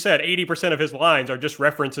you said, 80% of his lines are just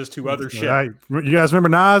references to other shit. Right. You guys remember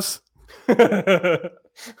Nas?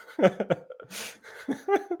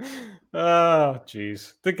 Oh,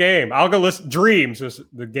 jeez. The game. I'll go listen. Dreams was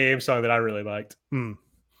the game song that I really liked.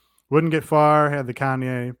 Wouldn't Get Far had the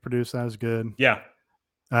Kanye produced. That was good. Yeah.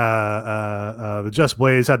 The Just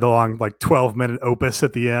Blaze had the long 12-minute opus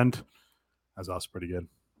at the end. That was also pretty good.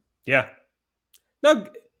 Yeah. No,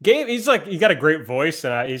 Gabe, he's he got a great voice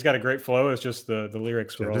and he's got a great flow. It's just the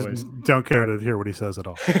lyrics were always don't care to hear what he says at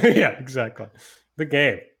all. Yeah, exactly. The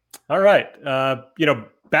game. All right.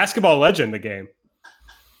 Basketball Legend, the game.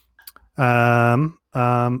 Don't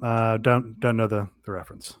know the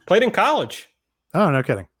reference. Played in college. Oh, no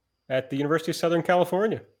kidding. At the University of Southern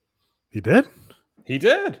California. He did? He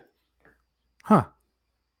did. Huh.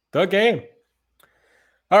 The game.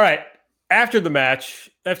 All right. After the match,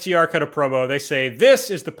 FTR cut a promo. They say, this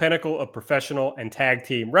is the pinnacle of professional and tag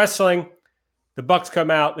team wrestling. The Bucks come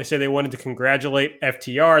out. They say they wanted to congratulate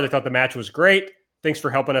FTR. They thought the match was great. Thanks for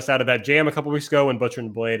helping us out of that jam a couple weeks ago when Butcher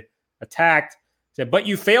and Blade attacked. Said, but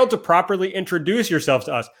you failed to properly introduce yourselves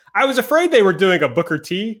to us. I was afraid they were doing a Booker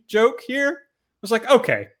T joke here. I was like,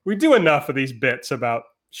 okay, we do enough of these bits about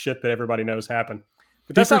shit that everybody knows happened.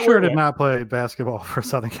 But that's not did not play basketball for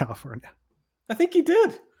Southern California. I think he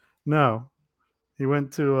did. No. He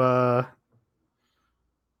went to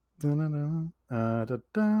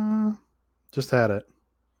just had it.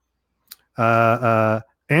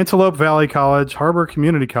 Antelope Valley College, Harbor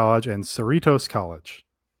Community College, and Cerritos College.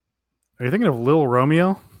 Are you thinking of Lil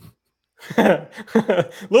Romeo?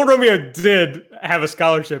 Lil Romeo did have a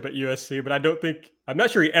scholarship at USC, but I'm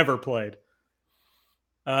not sure he ever played.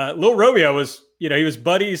 Lil Romeo was, he was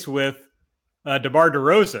buddies with DeMar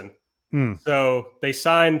DeRozan. So they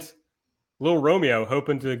signed Lil Romeo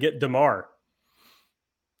hoping to get DeMar.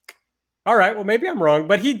 All right, well, maybe I'm wrong,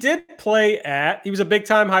 but he did play he was a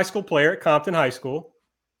big-time high school player at Compton High School.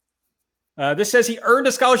 This says he earned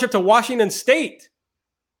a scholarship to Washington State.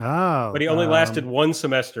 Oh. But he only lasted one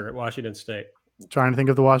semester at Washington State. Trying to think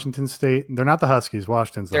of the Washington State. They're not the Huskies.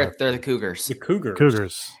 Washington's they're the Cougars. The Cougars.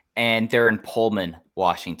 Cougars. And they're in Pullman,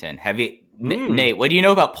 Washington. Have you, Nate, what do you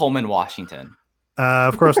know about Pullman, Washington?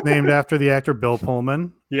 Of course, named after the actor Bill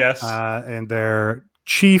Pullman. Yes. And their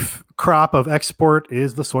chief crop of export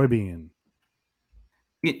is the soybean.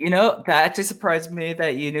 That actually surprised me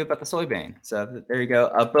that you knew about the soybean. So there you go.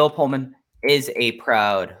 Bill Pullman is a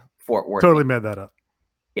proud Fort Worth. Totally made that up.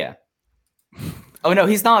 Yeah. Oh, no,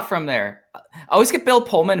 he's not from there. I always get Bill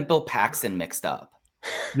Pullman and Bill Paxton mixed up.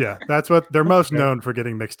 Yeah, that's what they're most known for,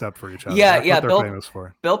 getting mixed up for each other. Yeah, that's what they're famous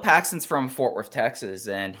for. Bill Paxton's from Fort Worth, Texas,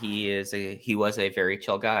 and he was a very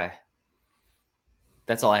chill guy.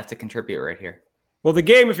 That's all I have to contribute right here. Well, the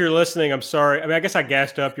game, if you're listening, I'm sorry. I mean, I guess I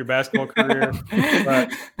gassed up your basketball career,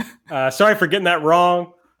 but sorry for getting that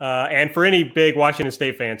wrong. And for any big Washington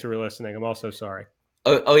State fans who are listening, I'm also sorry.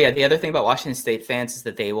 Oh yeah. The other thing about Washington State fans is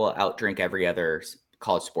that they will outdrink every other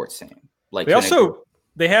college sports team.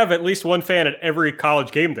 They have at least one fan at every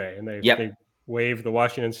college game day, and they wave the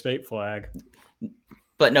Washington State flag.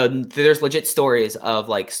 But no, there's legit stories of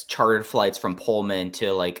like chartered flights from Pullman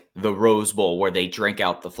to like the Rose Bowl where they drank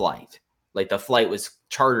out the flight. Like the flight was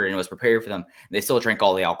chartered and was prepared for them. And they still drank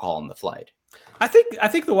all the alcohol on the flight. I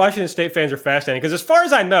think the Washington State fans are fascinating because as far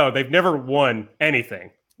as I know, they've never won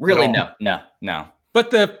anything. Really, no.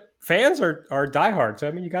 But the fans are diehards.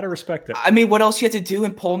 I mean, you got to respect it. I mean, what else you have to do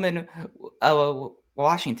in Pullman,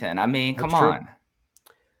 Washington? I mean, come on.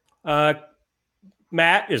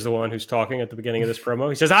 Matt is the one who's talking at the beginning of this promo.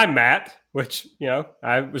 He says, "I'm Matt," which,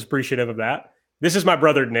 I was appreciative of that. "This is my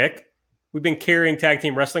brother, Nick. We've been carrying tag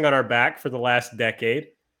team wrestling on our back for the last decade.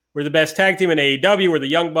 We're the best tag team in AEW. We're the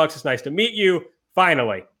Young Bucks. It's nice to meet you.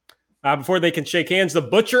 Finally." Before they can shake hands, the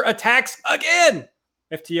Butcher attacks again.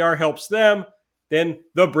 FTR helps them. Then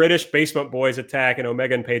the British Basement Boys attack and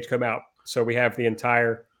Omega and Page come out. So we have the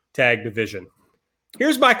entire tag division.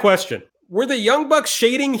 Here's my question. Were the Young Bucks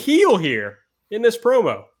shading heel here in this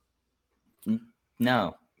promo?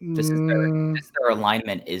 No. This is their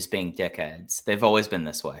alignment is being dickheads. They've always been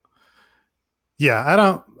this way.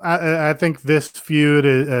 Yeah, I think this feud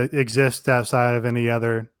exists outside of any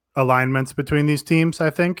other alignments between these teams, I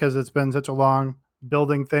think, because it's been such a long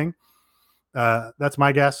building thing. That's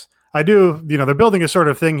my guess. I do, they're building a sort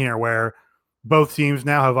of thing here where both teams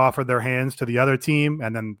now have offered their hands to the other team,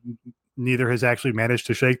 and then neither has actually managed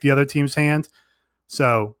to shake the other team's hand.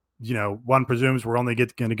 So, one presumes we're only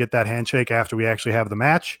going to get that handshake after we actually have the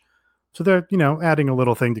match. So they're, adding a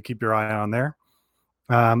little thing to keep your eye on there.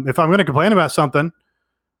 If I'm going to complain about something,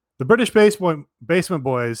 the British Basement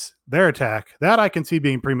Boys, their attack, that I can see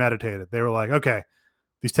being premeditated. They were like, okay,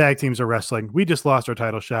 these tag teams are wrestling. We just lost our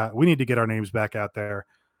title shot. We need to get our names back out there.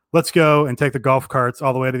 Let's go and take the golf carts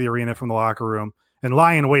all the way to the arena from the locker room and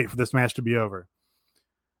lie in wait for this match to be over.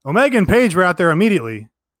 Omega and Page were out there immediately,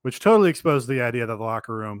 which totally exposed the idea that the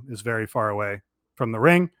locker room is very far away from the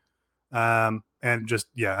ring. And just,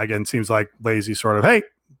 again, seems like lazy sort of, hey,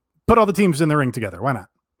 put all the teams in the ring together. Why not?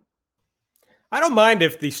 I don't mind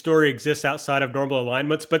if the story exists outside of normal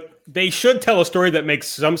alignments, but they should tell a story that makes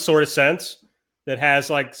some sort of sense, that has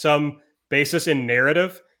like some basis in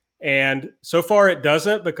narrative. And so far it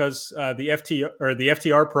doesn't, because the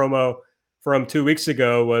FTR promo from 2 weeks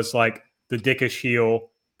ago was like the dickish heel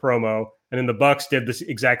promo. And then the Bucks did this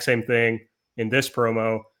exact same thing in this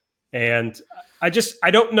promo. And I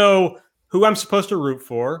don't know who I'm supposed to root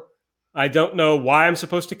for. I don't know why I'm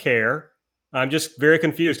supposed to care. I'm just very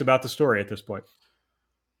confused about the story at this point.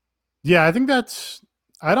 Yeah,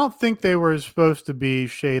 I don't think they were supposed to be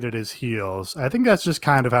shaded as heels. I think that's just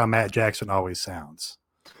kind of how Matt Jackson always sounds.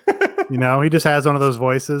 He just has one of those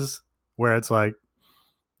voices where it's like,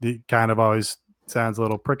 he kind of always sounds a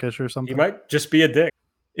little prickish or something. He might just be a dick.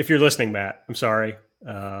 If you're listening, Matt, I'm sorry.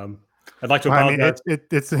 I'd like to apologize. I mean,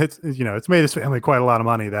 it's made his family quite a lot of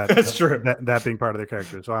money. That's true. That being part of their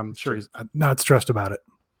character. So I'm sure he's not stressed about it.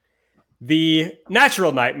 The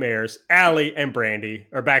Natural Nightmares, Allie and Brandy,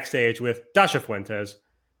 are backstage with Dasha Fuentes.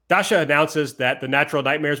 Dasha announces that the Natural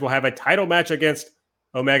Nightmares will have a title match against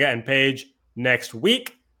Omega and Page next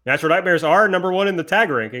week. Natural Nightmares are number one in the tag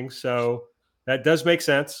rankings, so that does make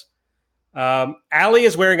sense. Allie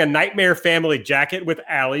is wearing a Nightmare Family jacket with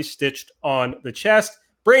Allie stitched on the chest.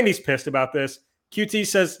 Brandy's pissed about this. QT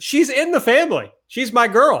says, she's in the family. She's my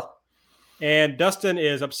girl. And Dustin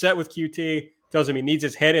is upset with QT, tells him he needs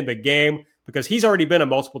his head in the game because he's already been a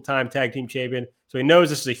multiple-time tag team champion, so he knows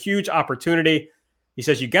this is a huge opportunity. He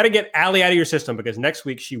says, you got to get Allie out of your system because next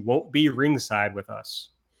week she won't be ringside with us.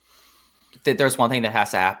 There's one thing that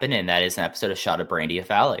has to happen, and that is an episode of Shot of Brandy of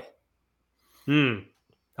Allie. I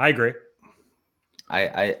agree.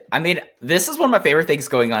 I mean, this is one of my favorite things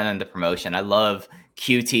going on in the promotion. I love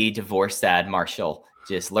QT, divorced dad Marshall,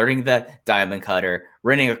 just learning the diamond cutter,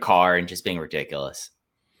 renting a car, and just being ridiculous.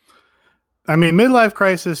 I mean, midlife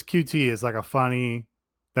crisis QT is like a funny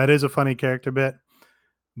character bit,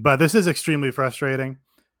 but this is extremely frustrating.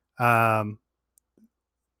 The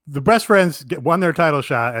best friends won their title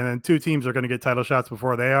shot, and then two teams are going to get title shots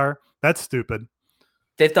before they are. That's stupid.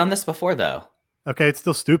 They've done this before, though. Okay, it's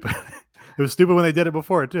still stupid. It was stupid when they did it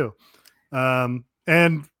before, too. And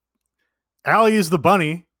Allie is the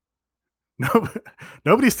bunny.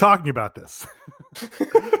 Nobody's talking about this.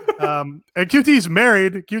 And QT is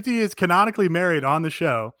married. QT is canonically married on the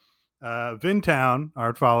show. Vintown,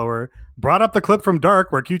 our follower, brought up the clip from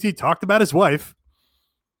Dark where QT talked about his wife.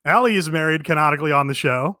 Allie is married canonically on the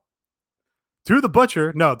show. To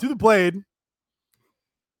the Blade.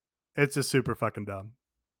 It's just super fucking dumb.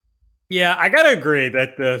 Yeah, I got to agree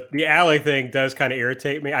that the Allie thing does kind of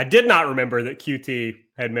irritate me. I did not remember that QT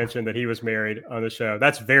had mentioned that he was married on the show.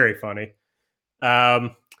 That's very funny.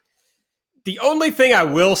 The only thing I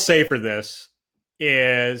will say for this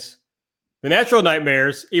is the Natural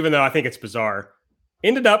Nightmares, even though I think it's bizarre,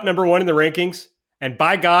 ended up number 1 in the rankings. And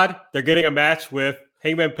by God, they're getting a match with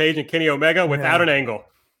Hangman Page and Kenny Omega without an angle.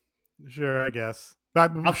 Sure, I guess.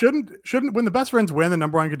 But shouldn't when the best friends win the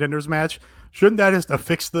number 1 contenders match, shouldn't that just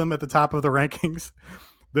affix them at the top of the rankings?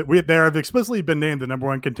 That they have explicitly been named the number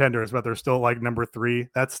 1 contenders, but they're still like number 3.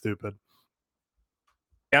 That's stupid.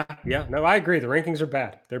 Yeah. No, I agree. The rankings are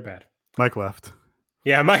bad. They're bad. Mike left.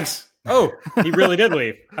 Yeah, Mike's. Oh, he really did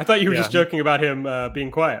leave. I thought you were just joking about him being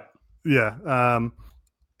quiet. Yeah.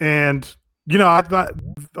 And I thought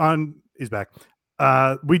he's back.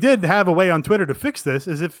 We did have a way on Twitter to fix this,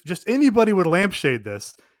 is if just anybody would lampshade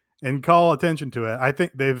this and call attention to it. I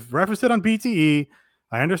think they've referenced it on BTE.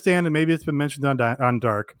 I understand that maybe it's been mentioned on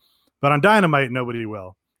Dark, but on Dynamite, nobody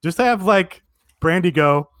will. Just have like Brandy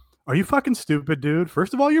go, "Are you fucking stupid, dude?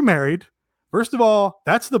 First of all, you're married. First of all,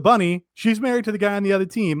 that's the bunny. She's married to the guy on the other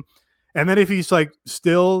team." And then if he's like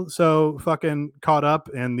still so fucking caught up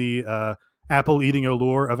in the apple eating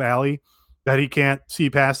allure of Allie that he can't see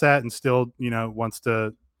past that and still, wants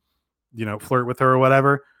to, flirt with her or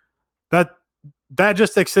whatever, that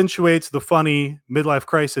just accentuates the funny midlife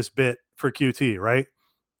crisis bit for QT, right?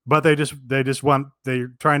 But they're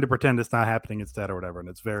trying to pretend it's not happening instead or whatever, and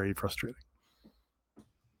it's very frustrating.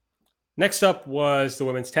 Next up was the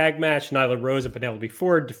women's tag match. Nyla Rose and Penelope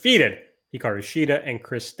Ford defeated Hikaru Shida and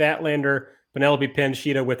Chris Statlander. Penelope pinned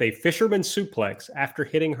Shida with a fisherman suplex after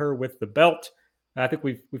hitting her with the belt. I think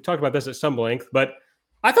we've talked about this at some length, but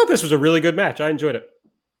I thought this was a really good match. I enjoyed it.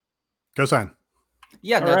 Go sign.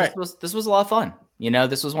 Yeah, this was a lot of fun.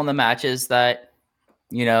 This was one of the matches that,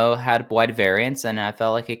 had wide variance, and I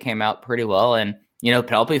felt like it came out pretty well. And,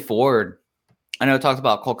 Penelope Ford, I know I talked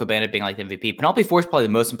about Colt Cabana being like the MVP. Penelope Ford is probably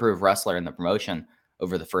the most improved wrestler in the promotion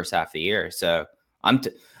over the first half of the year. So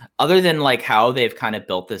other than like how they've kind of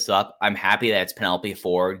built this up, I'm happy that it's Penelope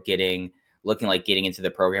Ford looking like getting into the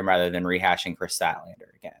program rather than rehashing Chris Statlander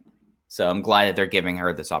again. So I'm glad that they're giving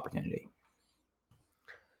her this opportunity.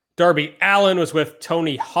 Darby Allin was with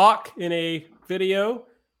Tony Hawk in a video.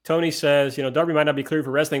 Tony says, Darby might not be cleared for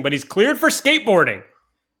wrestling, but he's cleared for skateboarding.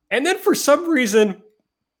 And then for some reason,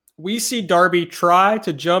 we see Darby try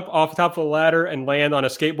to jump off the top of a ladder and land on a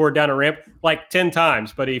skateboard down a ramp like 10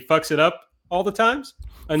 times, but he fucks it up all the times.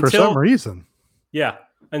 For some reason. Yeah.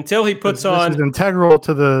 Until he puts this is integral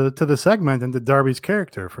to the segment and to Darby's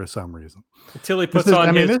character for some reason. Until he puts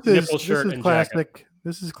on his nipple shirt and classic, jacket.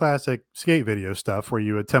 This is classic skate video stuff where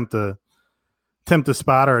you attempt a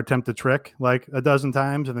spot or attempt a trick like a dozen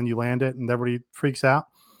times and then you land it and everybody freaks out.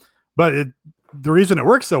 But the reason it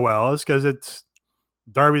works so well is because it's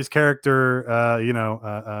Darby's character,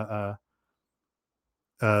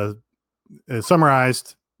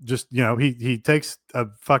 summarized. Just he takes a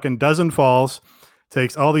fucking dozen falls,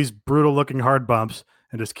 takes all these brutal looking hard bumps,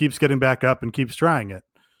 and just keeps getting back up and keeps trying it,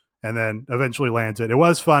 and then eventually lands it. It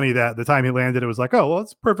was funny that the time he landed, it was like, oh well,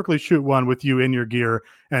 let's perfectly shoot one with you in your gear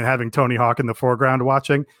and having Tony Hawk in the foreground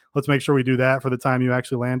watching. Let's make sure we do that for the time you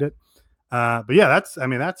actually land it. But yeah, that's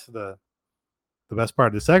the best part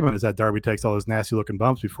of the segment is that Darby takes all those nasty looking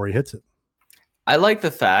bumps before he hits it. I like the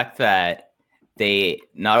fact that they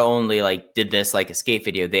not only like did this like a skate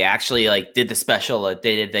video, they actually like did the special.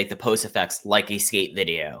 They did like the post effects like a skate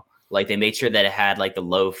video. Like they made sure that it had like the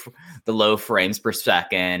low frames per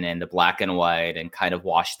second and the black and white and kind of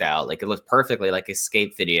washed out. Like it looked perfectly like a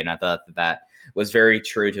skate video, and I thought that was very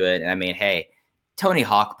true to it. And I mean, hey, Tony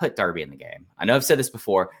Hawk, put Darby in the game. I know I've said this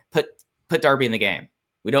before. Put Darby in the game.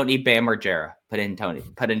 We don't need Bam or Jarrah. Put in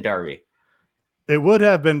Darby. It would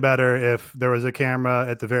have been better if there was a camera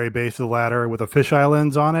at the very base of the ladder with a fisheye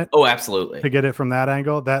lens on it. Oh, absolutely. To get it from that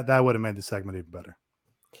angle, that would have made the segment even better.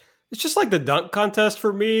 It's just like the dunk contest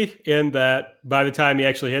for me in that by the time he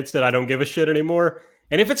actually hits it, I don't give a shit anymore.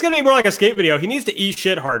 And if it's going to be more like a skate video, he needs to eat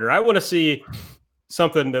shit harder. I want to see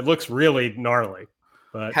something that looks really gnarly.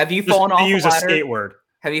 But have you fallen off the ladder? Use a skate word.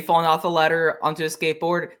 Have you fallen off the ladder onto a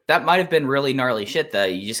skateboard? That might have been really gnarly shit though.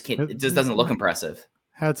 You just can't. It just doesn't look impressive.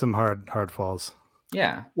 Had some hard falls.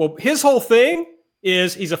 Yeah. Well, his whole thing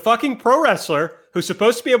is he's a fucking pro wrestler who's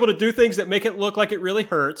supposed to be able to do things that make it look like it really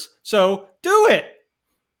hurts. So do it.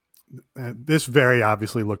 This very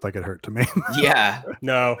obviously looked like it hurt to me. Yeah.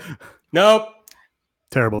 No. Nope.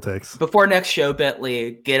 Terrible takes. Before next show,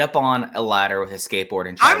 Bentley, get up on a ladder with a skateboard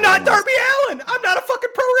and try. I'm not Darby Allin. I'm not a fucking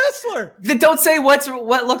pro wrestler. Then don't say what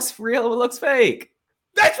looks real, what looks fake.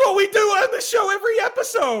 That's what we do on the show every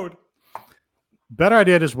episode. Better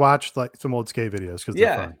idea, just watch like some old skate videos because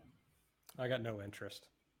they're fun. I got no interest.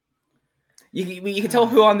 You can tell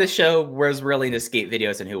who on this show was really into skate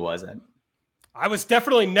videos and who wasn't. I was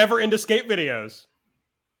definitely never into skate videos.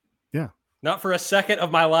 Yeah. Not for a second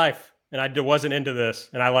of my life. And I wasn't into this.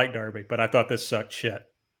 And I like Darby, but I thought this sucked shit.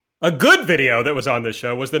 A good video that was on this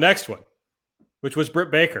show was the next one, which was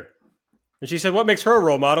Britt Baker. And she said what makes her a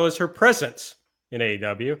role model is her presence in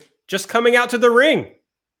AEW. Just coming out to the ring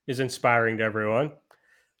is inspiring to everyone.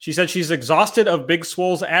 She said she's exhausted of Big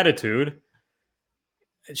Swole's attitude.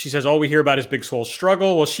 She says all we hear about is Big Swole's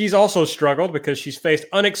struggle. Well, she's also struggled because she's faced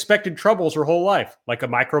unexpected troubles her whole life, like a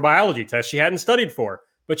microbiology test she hadn't studied for,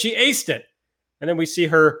 but she aced it. And then we see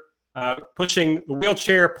her pushing the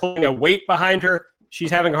wheelchair, pulling a weight behind her. She's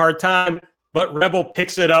having a hard time, but Rebel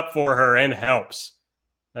picks it up for her and helps.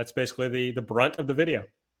 That's basically the brunt of the video.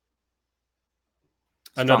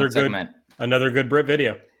 Another good Brit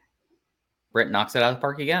video. Britt knocks it out of the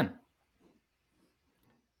park again.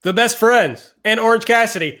 The Best Friends and Orange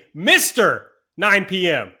Cassidy, Mr. 9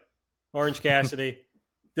 p.m. Orange Cassidy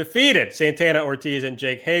defeated Santana Ortiz and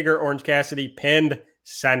Jake Hager. Orange Cassidy pinned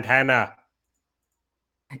Santana.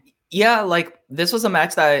 Yeah, like this was a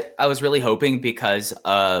match that I was really hoping because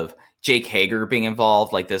of Jake Hager being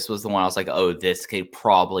involved. Like this was the one I was like, oh, this could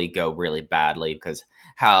probably go really badly because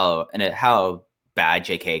how bad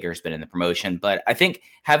Jake Hager's been in the promotion. But I think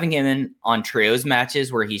having him on trios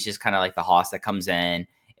matches where he's just kind of like the hoss that comes in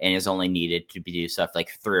and is only needed to do stuff like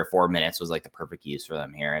 3 or 4 minutes was like the perfect use for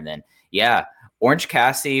them here. And then, yeah, Orange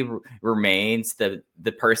Cassidy remains the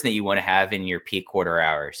person that you want to have in your peak quarter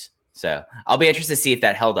hours. So I'll be interested to see if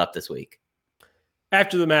that held up this week.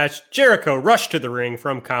 After the match, Jericho rushed to the ring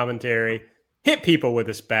from commentary, hit people with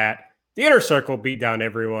his bat. The Inner Circle beat down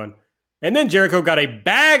everyone. And then Jericho got a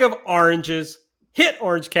bag of oranges, hit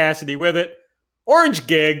Orange Cassidy with it. Orange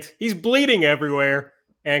gigged. He's bleeding everywhere.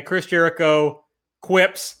 And Chris Jericho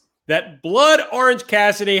quips that Blood Orange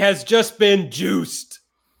Cassidy has just been juiced.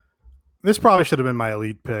 This probably should have been my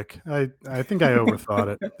elite pick. I think I overthought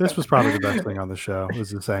it. This was probably the best thing on the show,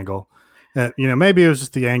 was this angle. Maybe it was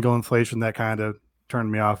just the angle inflation that kind of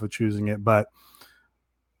turned me off of choosing it, but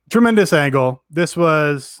tremendous angle. This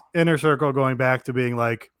was Inner Circle going back to being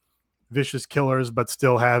like vicious killers, but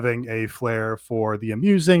still having a flair for the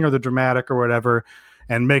amusing or the dramatic or whatever,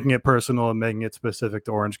 and making it personal and making it specific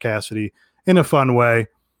to Orange Cassidy in a fun way.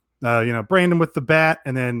 Brandon with the bat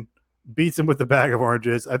and then beats him with the bag of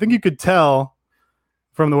oranges. I think you could tell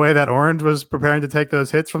from the way that Orange was preparing to take those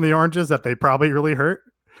hits from the oranges that they probably really hurt,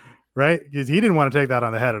 right? Because he didn't want to take that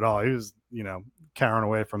on the head at all. He was, cowering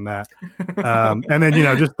away from that. And then,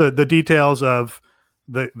 just the details of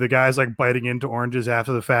the guys like biting into oranges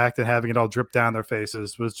after the fact and having it all drip down their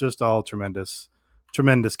faces was just all tremendous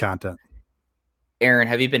content. Aaron,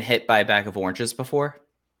 have you been hit by a bag of oranges before?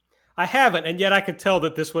 I haven't, and yet I could tell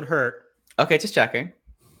that this would hurt. Okay, just checking.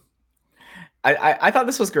 I thought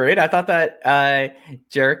this was great. I thought that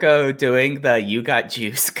Jericho doing the "You Got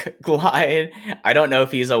Juice" glide. I don't know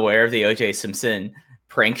if he's aware of the O.J. Simpson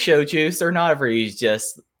prank show juice or not, or he's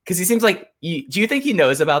just because he seems like. Do you think he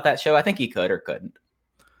knows about that show? I think he could or couldn't.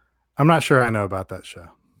 I'm not sure I know about that show.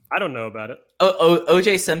 I don't know about it.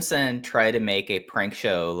 O.J. Simpson tried to make a prank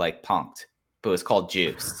show like Punk'd, but it was called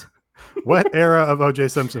Juiced. What era of O.J.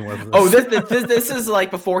 Simpson was this? Oh, this is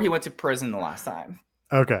like before he went to prison the last time.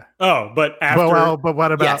 Okay. Oh, but after. But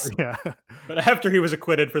what about? Yes. Yeah. But after he was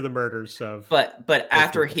acquitted for the murders of. But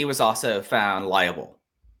after he was also found liable,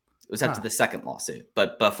 it was after the second lawsuit.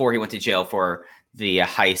 But before he went to jail for the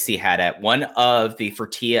heist he had at one of the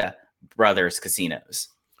Fertitta brothers casinos.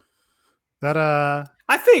 That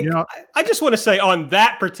I think I just want to say on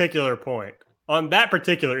that particular point, on that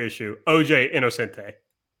particular issue, OJ Innocente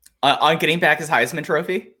on getting back his Heisman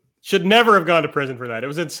Trophy should never have gone to prison for that. It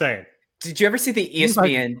was insane. Did you ever see the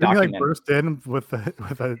ESPN documentary? He burst in with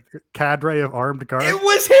a cadre of armed guards. It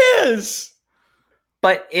was his.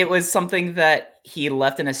 But it was something that he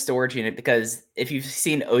left in a storage unit because if you've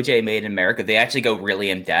seen OJ Made in America, they actually go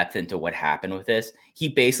really in depth into what happened with this. He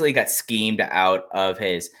basically got schemed out of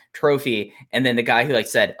his trophy. And then the guy who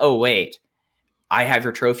said, "Oh, wait, I have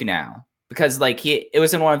your trophy now." Because it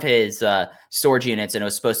was in one of his storage units and it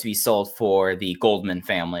was supposed to be sold for the Goldman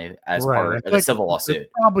family as part of the civil lawsuit.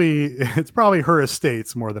 It's probably her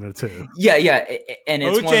estates more than it's his. Yeah. And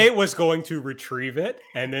it's OJ was going to retrieve it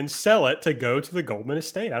and then sell it to go to the Goldman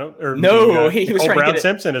estate. He was trying Brown to get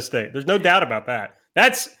Simpson estate. There's no doubt about that.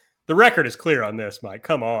 The record is clear on this, Mike.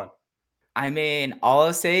 Come on. I mean, all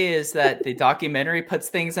I'll say is that the documentary puts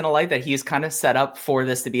things in a light that he's kind of set up for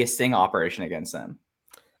this to be a sting operation against them.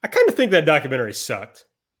 I kind of think that documentary sucked.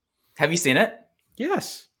 Have you seen it?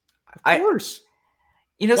 Yes, of course.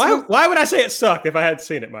 Why would I say it sucked if I hadn't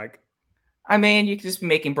seen it, Mike? I mean, you could just be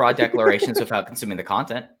making broad declarations without consuming the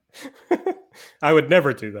content. I would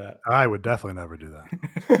never do that. I would definitely never do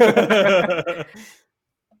that.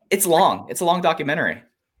 It's long. It's a long documentary.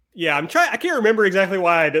 Yeah, I can't remember exactly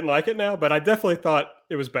why I didn't like it now, but I definitely thought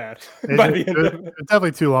it was bad It's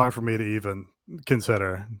definitely too long for me to even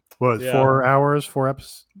consider. What, 4 hours, 4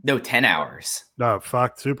 episodes? No, 10 hours. No,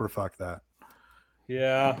 fuck that.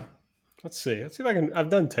 Yeah. Let's see if I can. I've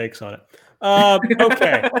done takes on it.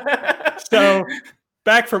 Okay. So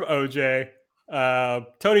back from OJ,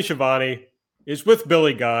 Tony Schiavone is with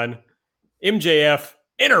Billy Gunn. MJF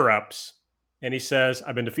interrupts and he says,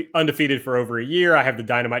 I've been undefeated for over a year. I have the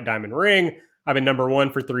Dynamite Diamond Ring. I've been number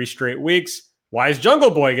 1 for 3 straight weeks. Why is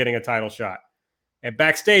Jungle Boy getting a title shot? And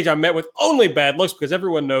backstage, I'm met with only bad looks because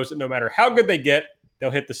everyone knows that no matter how good they get,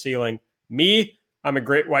 they'll hit the ceiling. Me, I'm a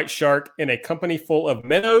great white shark in a company full of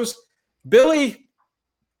minnows. Billy,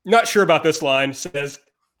 not sure about this line, says,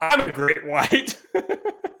 I'm a great white.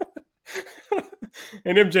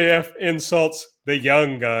 And MJF insults the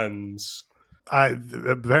Young Guns.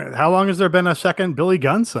 How long has there been a second Billy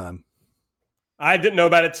Gunn son? I didn't know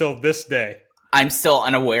about it till this day. I'm still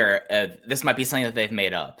unaware of this. Might be something that they've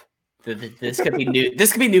made up. This could be new.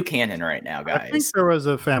 This could be new canon right now, guys. I think there was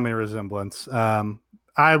a family resemblance.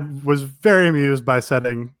 I was very amused by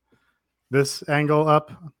setting this angle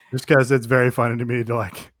up just because it's very funny to me to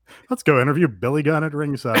like, let's go interview Billy Gunn at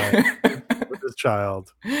ringside with his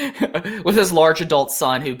child. With his large adult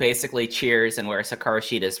son who basically cheers and wears Hikaru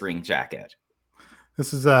Shida's ring jacket.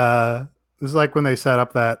 This is like when they set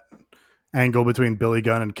up that angle between Billy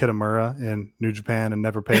Gunn and Kitamura in New Japan and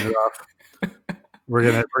never paid it off.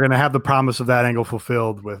 We're gonna have the promise of that angle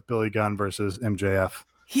fulfilled with Billy Gunn versus MJF.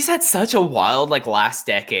 He's had such a wild last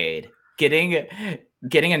decade. Getting an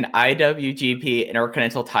IWGP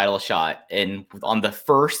Intercontinental title shot on the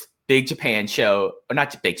first Big Japan show, or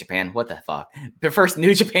not Big Japan, what the fuck? The first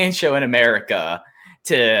New Japan show in America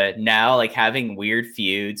to now having weird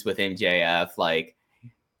feuds with MJF,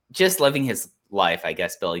 just living his life, I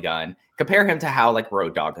guess, Billy Gunn. Compare him to how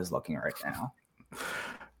Road Dogg is looking right now.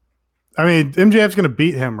 I mean, MJF's going to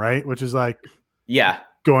beat him, right? Which is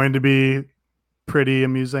going to be pretty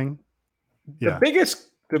amusing. Yeah.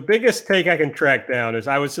 The biggest take I can track down is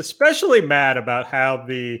I was especially mad about how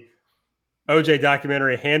the OJ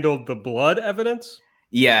documentary handled the blood evidence.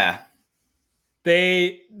 Yeah.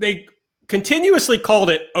 They continuously called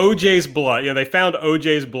it OJ's blood. They found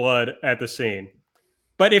OJ's blood at the scene.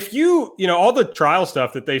 But if all the trial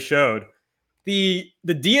stuff that they showed, the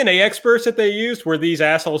DNA experts that they used were these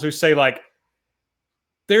assholes who say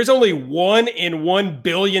there's only 1 in 1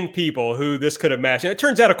 billion people who this could have matched. And it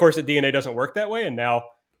turns out, of course, that DNA doesn't work that way. And now,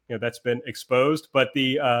 that's been exposed. But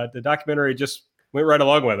the documentary just went right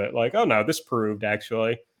along with it. Oh no, this proved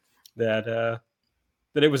actually that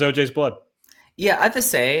it was OJ's blood. Yeah, I have to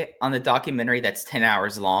say on the documentary that's 10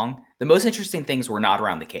 hours long, the most interesting things were not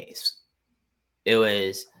around the case. It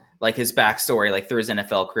was his backstory, through his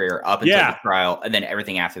NFL career up until the trial, and then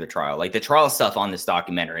everything after the trial. The trial stuff on this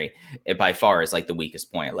documentary, it by far is the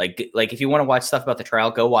weakest point. If you want to watch stuff about the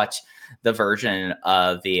trial, go watch the version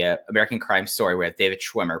of the American Crime Story with David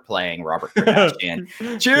Schwimmer playing Robert Kardashian.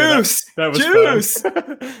 Juice, that was juice.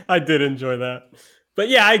 I did enjoy that, but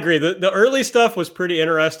yeah, I agree. The early stuff was pretty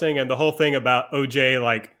interesting, and the whole thing about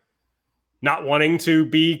OJ not wanting to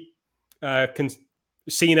be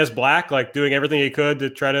seen as black, doing everything he could to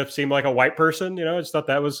try to seem like a white person. I just thought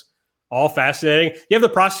that was all fascinating. You have the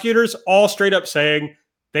prosecutors all straight up saying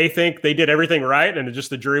they think they did everything right, and just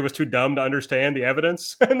the jury was too dumb to understand the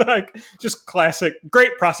evidence. And just classic,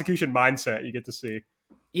 great prosecution mindset you get to see.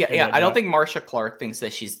 Yeah. I don't think Marsha Clark thinks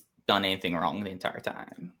that she's done anything wrong the entire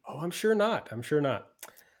time. Oh, I'm sure not.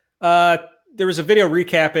 There was a video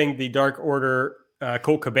recapping the Dark Order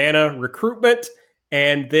Colt Cabana recruitment.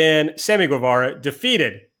 And then Sammy Guevara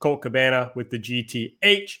defeated Colt Cabana with the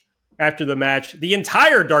GTH. After the match, the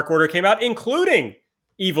entire Dark Order came out, including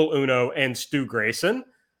Evil Uno and Stu Grayson.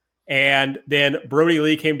 And then Brody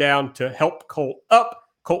Lee came down to help Colt up.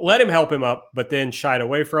 Colt let him help him up, but then shied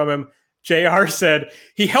away from him. JR said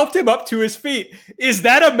he helped him up to his feet. Is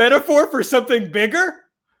that a metaphor for something bigger?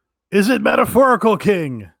 Is it metaphorical,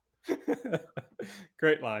 King?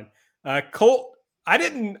 Great line. Colt, I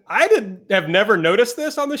have never noticed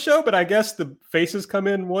this on the show, but I guess the faces come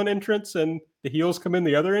in one entrance and the heels come in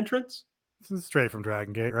the other entrance. This is straight from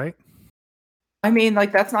Dragon Gate, right? I mean,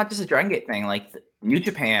 that's not just a Dragon Gate thing. New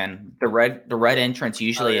Japan, the red entrance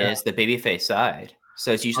usually is the babyface side.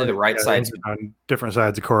 So it's usually the right side on different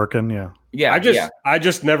sides of Korakuen. Yeah. I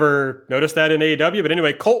just never noticed that in AEW. But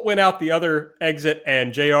anyway, Colt went out the other exit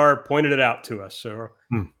and JR pointed it out to us. So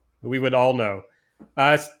we would all know.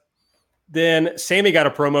 Then Sammy got a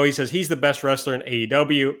promo. He says he's the best wrestler in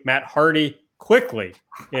AEW. Matt Hardy quickly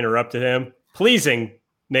interrupted him, pleasing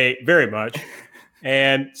Nate very much.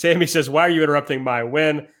 And Sammy says, why are you interrupting my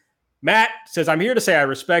win? Matt says, I'm here to say I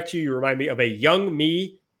respect you. You remind me of a young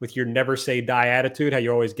me with your never say die attitude, how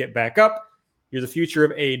you always get back up. You're the future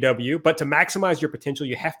of AEW. But to maximize your potential,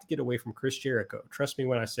 you have to get away from Chris Jericho. Trust me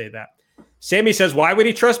when I say that. Sammy says, why would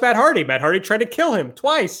he trust Matt Hardy? Matt Hardy tried to kill him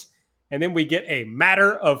twice. And then we get a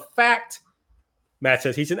matter of fact. Matt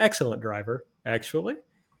says he's an excellent driver, actually.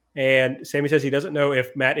 And Sammy says he doesn't know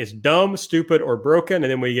if Matt is dumb, stupid, or broken.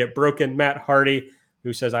 And then we get broken Matt Hardy,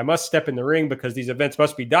 who says, I must step in the ring because these events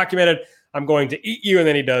must be documented. I'm going to eat you. And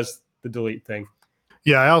then he does the delete thing.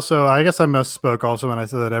 Yeah, I guess I misspoke also when I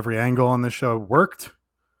said that every angle on this show worked,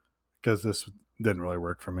 because this didn't really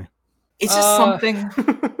work for me. It's just something.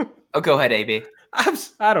 Oh, go ahead, AB.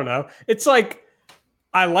 I don't know. It's like,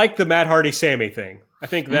 I like the Matt Hardy Sammy thing. I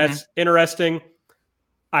think that's interesting.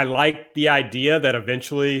 I like the idea that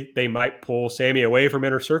eventually they might pull Sammy away from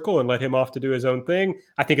Inner Circle and let him off to do his own thing.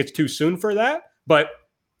 I think it's too soon for that, but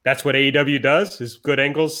that's what AEW does, is good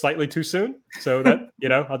angles slightly too soon. So that,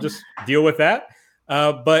 I'll just deal with that.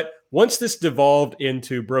 But once this devolved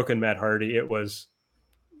into broken Matt Hardy, it was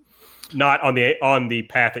not on the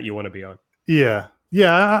path that you want to be on. Yeah.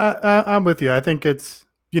 Yeah, I'm with you. I think it's,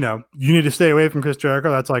 you need to stay away from Chris Jericho.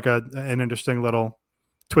 That's like an interesting little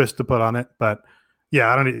twist to put on it. But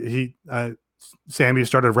yeah, Sammy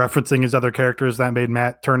started referencing his other characters that made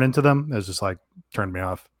Matt turn into them. It was just like, turned me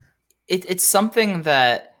off. It's something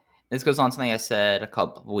that, this goes on something I said a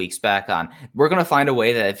couple of weeks back on, we're going to find a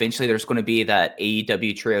way that eventually there's going to be that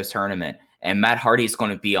AEW Trios tournament, and Matt Hardy is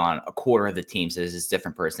going to be on a quarter of the teams as his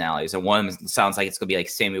different personalities. And one sounds like it's going to be like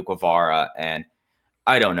Sammy Guevara and,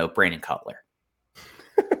 I don't know, Brandon Cutler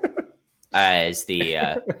as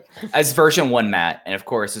as version 1 Matt. And of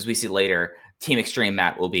course, as we see later, Team Extreme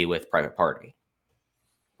Matt will be with Private Party.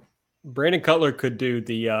 Brandon Cutler could do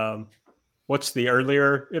the, what's the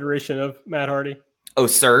earlier iteration of Matt Hardy? Oh,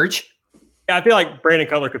 Surge? Yeah, I feel like Brandon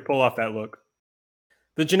Cutler could pull off that look.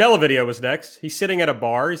 The Janela video was next. He's sitting at a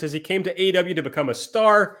bar. He says he came to AEW to become a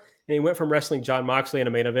star, and he went from wrestling Jon Moxley in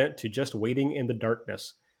a main event to just waiting in the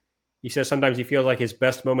darkness. He says sometimes he feels like his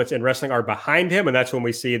best moments in wrestling are behind him, and that's when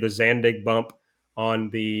we see the Zandig bump on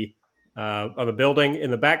the building in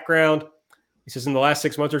the background. He says in the last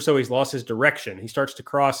 6 months or so, he's lost his direction. He starts to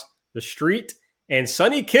cross the street, and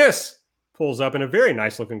Sonny Kiss pulls up in a very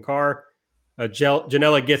nice-looking car.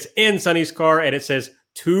 Janela gets in Sonny's car, and it says,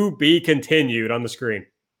 "To be continued" on the screen.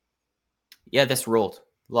 Yeah, this ruled.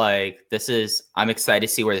 I'm excited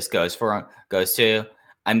to see where this goes to.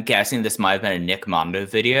 I'm guessing this might have been a Nick Mondo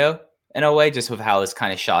video in a way, just with how it's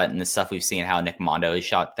kind of shot and the stuff we've seen, how Nick Mondo has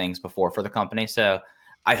shot things before for the company. So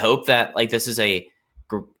I hope that this is a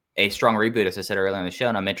strong reboot, as I said earlier in the show,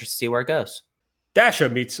 and I'm interested to see where it goes. Dasha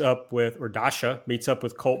meets up with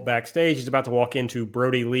Colt backstage. He's about to walk into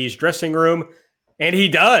Brody Lee's dressing room, and he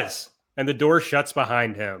does. And the door shuts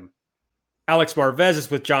behind him. Alex Marvez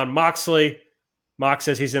is with Jon Moxley. Mox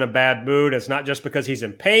says he's in a bad mood. It's not just because he's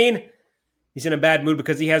in pain. He's in a bad mood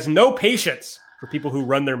because he has no patience for people who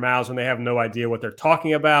run their mouths when they have no idea what they're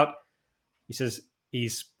talking about. He says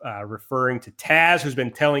he's referring to Taz, who's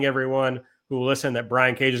been telling everyone who will listen that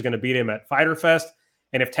Brian Cage is going to beat him at Fyter Fest.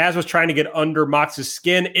 And if Taz was trying to get under Mox's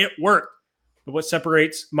skin, it worked. But what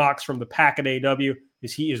separates Mox from the pack at AEW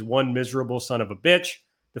is he is one miserable son of a bitch.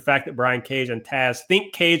 The fact that Brian Cage and Taz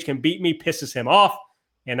think Cage can beat me pisses him off,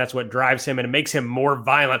 and that's what drives him and it makes him more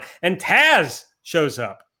violent. And Taz shows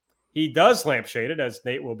up. He does lampshade it, as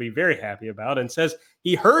Nate will be very happy about, and says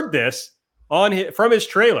he heard this from his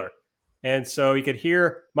trailer. And so he could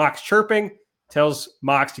hear Mox chirping, tells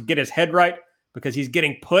Mox to get his head right because he's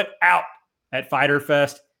getting put out at Fyter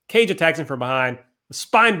Fest. Cage attacks him from behind, a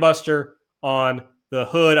spine buster on the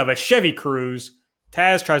hood of a Chevy Cruze.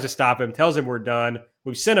 Taz tries to stop him, tells him we're done.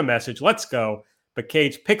 We've sent a message, let's go. But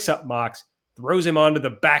Cage picks up Mox, throws him onto the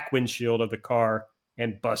back windshield of the car,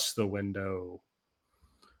 and busts the window.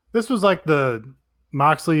 This was like the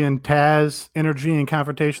Moxley and Taz energy and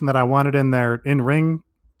confrontation that I wanted in their in-ring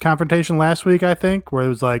confrontation last week, I think, where it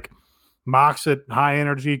was like Mox at high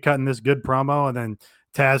energy cutting this good promo, and then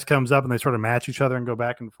Taz comes up and they sort of match each other and go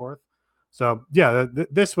back and forth. So, yeah,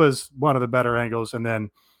 this was one of the better angles. And then,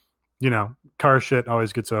 car shit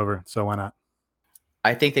always gets over. So why not?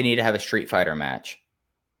 I think they need to have a Street Fighter match.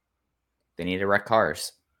 They need to wreck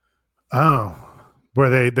cars. Oh,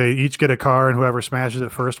 where they each get a car and whoever smashes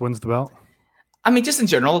it first wins the belt? I mean, just in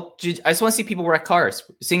general, I just want to see people wreck cars.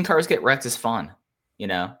 Seeing cars get wrecked is fun,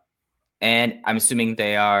 And I'm assuming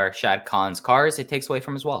they are Shad Khan's cars. It takes away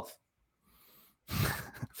from his wealth.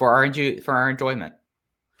 for our enjoyment.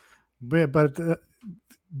 But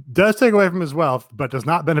does take away from his wealth, but does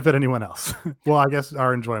not benefit anyone else. Well, I guess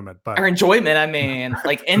our enjoyment, but our enjoyment. I mean,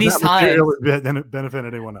 like in these times, benefit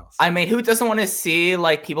anyone else. I mean, who doesn't want to see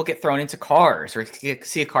like people get thrown into cars or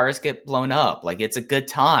see cars get blown up? Like it's a good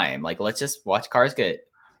time. Like let's just watch cars get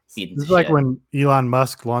beaten. This is like when Elon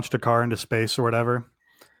Musk launched a car into space or whatever.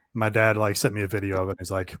 My dad like sent me a video of it. He's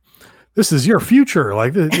like, "This is your future.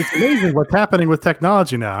 Like it's amazing what's happening with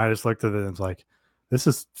technology now." I just looked at it and was like, "This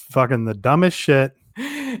is fucking the dumbest shit."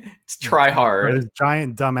 It's try hard.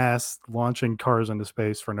 Giant dumbass launching cars into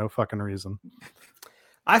space for no fucking reason.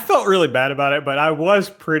 I felt really bad about it, but I was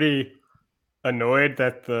pretty annoyed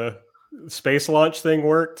that the space launch thing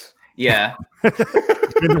worked. Yeah.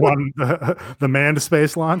 the manned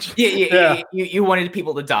space launch. Yeah. You wanted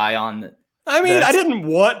people to die on. I mean, I didn't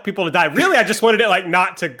want people to die. Really, I just wanted it like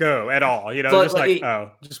not to go at all. You know, But, just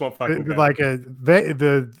just won't fucking go. Like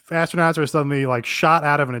the astronauts are suddenly like shot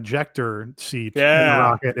out of an ejector seat in the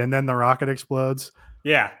rocket, and then the rocket explodes.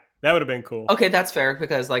 Yeah, that would have been cool. Okay, that's fair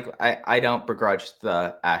because like I don't begrudge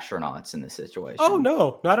the astronauts in this situation. Oh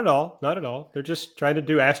no, not at all. Not at all. They're just trying to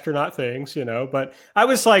do astronaut things, you know. But I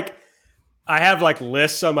was like, I have like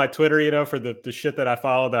lists on my Twitter, you know, for the shit that I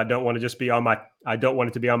follow that I don't want to just be on my. I don't want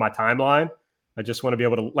it to be on my timeline. I just want to be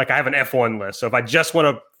able to, like, I have an F1 list. So if I just want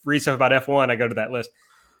to read stuff about F1, I go to that list.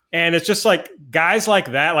 And it's just like guys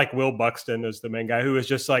like that, like Will Buxton is the main guy who is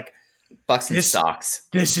just like, Buxton sucks.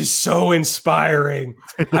 This is so inspiring.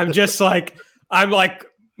 I'm just like,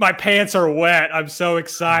 my pants are wet. I'm so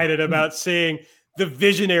excited about seeing the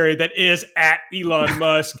visionary that is at Elon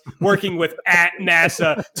Musk working with at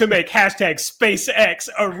NASA to make hashtag SpaceX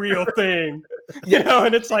a real thing. You know,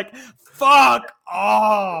 and it's like, fuck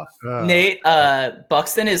off. Nate, Will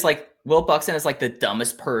Buxton is like the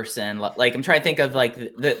dumbest person. Like I'm trying to think of like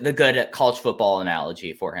the good college football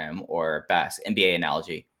analogy for him or NBA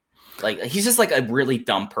analogy. Like he's just like a really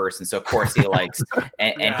dumb person. So of course he likes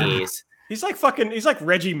and he's like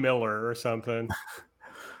Reggie Miller or something.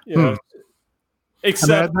 You know.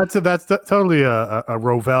 Except that's totally a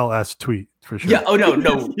Rovell-esque tweet for sure. Yeah. Oh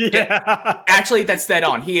no. Yeah. Actually, that's dead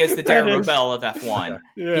on. He is the Darren Rovell of F1.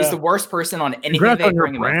 Yeah. He's the worst person on anything. Congrats on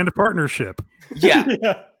your brand partnership. Yeah.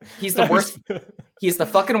 He's the worst. He's the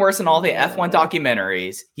fucking worst in all the F1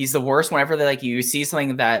 documentaries. He's the worst whenever you see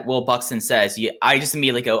something that Will Buxton says. I just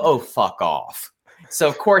immediately go, "Oh, fuck off." So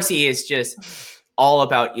of course he is just all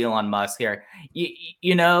about Elon Musk here.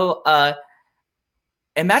 You know.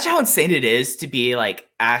 Imagine how insane it is to be like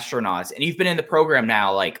astronauts and you've been in the program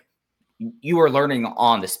now, like you were learning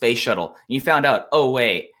on the space shuttle and you found out, oh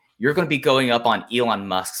wait, you're going to be going up on Elon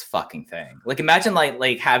Musk's fucking thing. Like imagine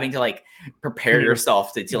like having to like prepare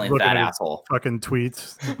yourself to dealing with that asshole. Fucking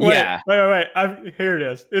tweets. Yeah. Wait. Here it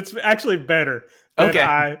is. It's actually better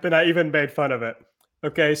than I even made fun of it.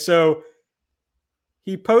 Okay. So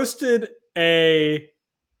he posted so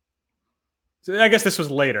I guess this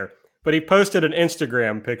was later. But he posted an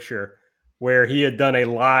Instagram picture where he had done a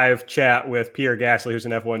live chat with Pierre Gasly, who's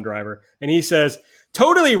an F1 driver. And he says,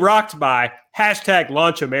 totally rocked by hashtag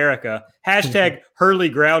Launch America, hashtag Hurley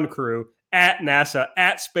Ground Crew, at NASA,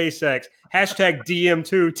 at SpaceX, hashtag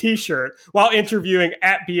DM2 t-shirt while interviewing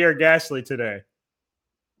at Pierre Gasly today.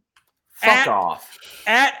 Fuck off.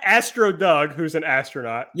 At Astro Doug, who's an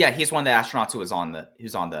astronaut. Yeah, he's one of the astronauts who's on the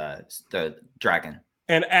Dragon.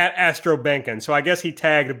 And at Astro Benkin. So I guess he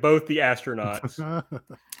tagged both the astronauts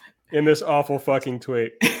in this awful fucking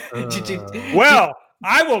tweet. Well,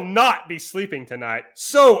 I will not be sleeping tonight.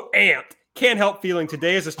 So amped. Can't help feeling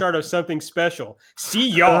today is the start of something special. See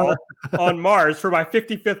y'all on Mars for my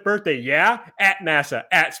 55th birthday. Yeah? At NASA,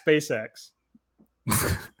 at SpaceX.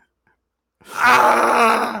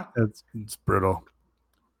 It's brutal.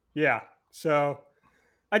 Yeah. So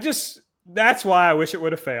that's why I wish it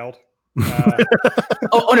would have failed.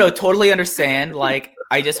 Oh no, totally understand. Like,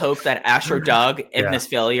 I just hope that Astro Doug, in this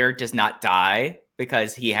failure, does not die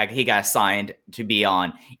because he got assigned to be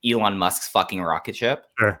on Elon Musk's fucking rocket ship.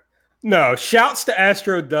 Sure. No, shouts to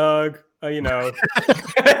Astro Doug. You know,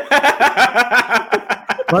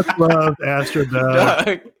 much love, Astro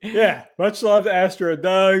Doug. Yeah, much love to Astro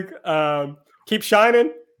Doug. Keep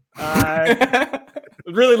shining.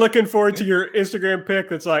 Really looking forward to your Instagram pic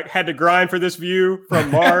that's like had to grind for this view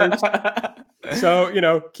from Mars. So, you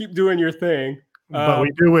know, keep doing your thing. But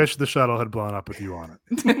we do wish the shuttle had blown up with you on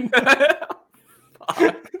it.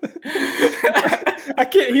 I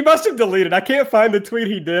can't. He must have deleted. I can't find the tweet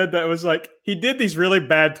he did that was like he did these really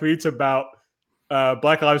bad tweets about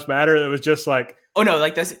Black Lives Matter. That was just like, oh no,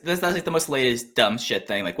 like that's like the most latest dumb shit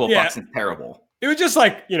thing. Like, well, Buxton's terrible. it was just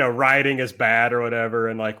like, rioting is bad or whatever,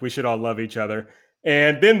 and like we should all love each other.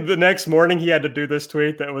 And then the next morning he had to do this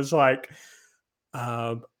tweet that was like,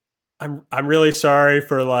 I'm really sorry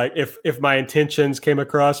for like if my intentions came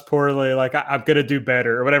across poorly, like I'm gonna do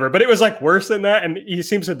better or whatever. But it was like worse than that, and he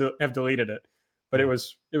seems to have deleted it. But it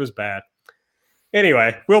was bad.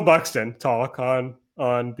 Anyway, Will Buxton talk on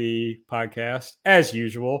the podcast as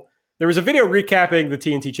usual. There was a video recapping the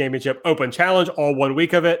TNT Championship Open Challenge, all 1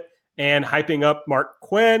 week of it, and hyping up Mark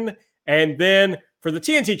Quinn. And then for the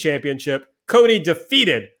TNT Championship, Cody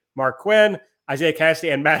defeated Mark Quinn. Isaiah Cassidy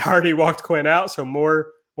and Matt Hardy walked Quinn out, so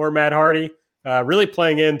more Matt Hardy, really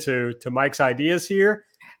playing into Mike's ideas here.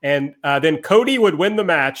 And then Cody would win the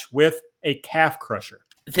match with a calf crusher.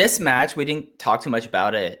 This match, we didn't talk too much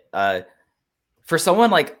about it. For someone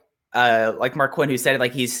like Mark Quinn, who said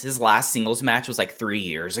like his last singles match was like 3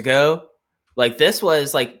 years ago. Like this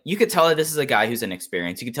was like, you could tell that this is a guy who's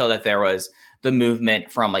inexperienced. You could tell that there was the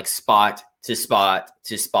movement from like spot to spot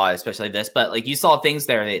to spot, especially this. But like you saw things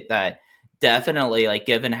there that definitely, like,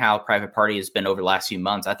 given how Private Party has been over the last few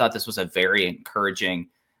months, I thought this was a very encouraging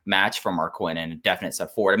match for Mark Quinn and a definite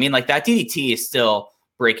step forward. I mean, like that DDT is still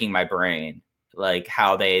breaking my brain, like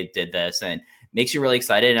how they did this, and makes you really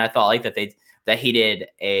excited. And I thought like that he did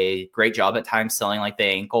a great job at times selling like the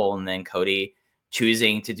ankle, and then Cody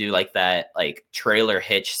choosing to do like that like trailer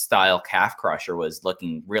hitch style calf crusher was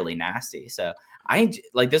looking really nasty. So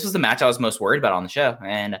this was the match I was most worried about on the show,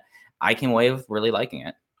 and I came away with really liking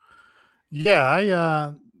it. Yeah,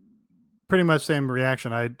 I pretty much same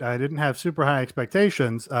reaction. I didn't have super high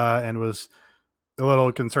expectations and was a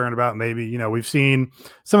little concerned about maybe, we've seen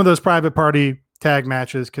some of those Private Party tag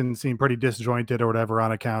matches can seem pretty disjointed or whatever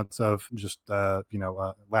on accounts of just,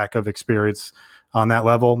 lack of experience on that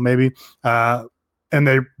level, maybe. And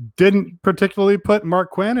they didn't particularly put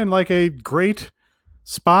Mark Quinn in like a great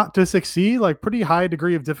spot to succeed, like pretty high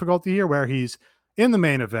degree of difficulty here where he's in the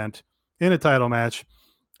main event in a title match.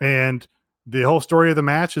 And the whole story of the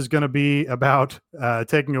match is going to be about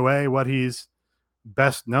taking away what he's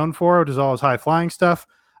best known for, which is all his high flying stuff.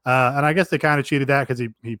 And I guess they kind of cheated that because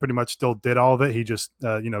he pretty much still did all of it. He just,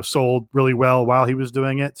 sold really well while he was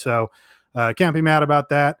doing it. So can't be mad about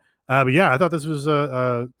that. But yeah, I thought this was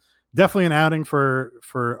definitely an outing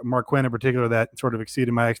for Mark Quinn in particular that sort of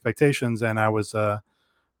exceeded my expectations. And I was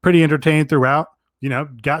pretty entertained throughout,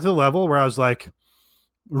 got to the level where I was like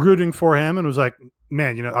rooting for him and was like,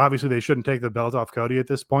 man, obviously they shouldn't take the belt off Cody at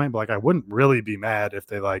this point, but like I wouldn't really be mad if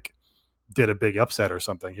they like did a big upset or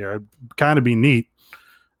something here. It'd kind of be neat.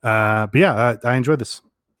 But yeah, I enjoyed this.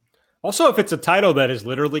 Also, if it's a title that is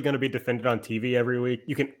literally going to be defended on TV every week,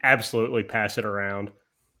 you can absolutely pass it around,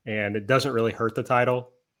 and it doesn't really hurt the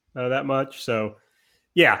title that much. So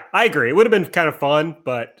yeah, I agree. It would have been kind of fun,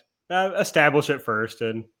 but establish it first,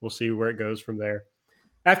 and we'll see where it goes from there.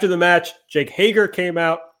 After the match, Jake Hager came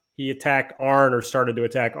out. He attacked Arn, or started to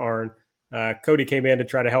attack Arn. Cody came in to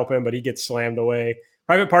try to help him, but he gets slammed away.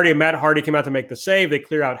 Private Party and Matt Hardy came out to make the save. They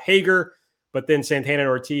clear out Hager, but then Santana and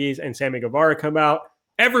Ortiz and Sammy Guevara come out.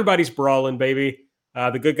 Everybody's brawling, baby.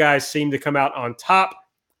 The good guys seem to come out on top.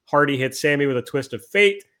 Hardy hits Sammy with a twist of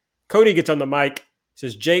fate. Cody gets on the mic,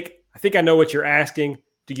 says, Jake, I think I know what you're asking.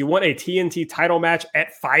 Do you want a TNT title match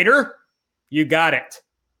at Fighter? You got it.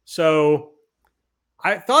 So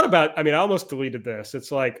I thought about, I almost deleted this.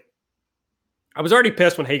 It's like, I was already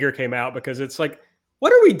pissed when Hager came out because it's like,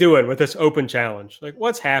 what are we doing with this open challenge? Like,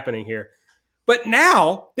 what's happening here? But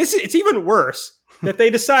now, it's even worse that they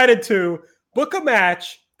decided to book a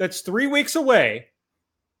match that's 3 weeks away,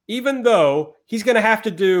 even though he's going to have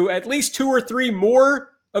to do at least 2 or 3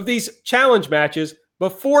 more of these challenge matches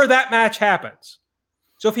before that match happens.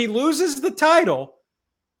 So if he loses the title,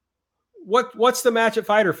 what's the match at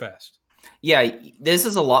Fyter Fest? Yeah, this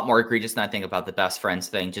is a lot more egregious than I think about the best friends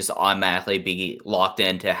thing, just automatically be locked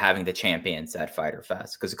into having the champions at Fyter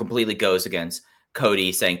Fest, because it completely goes against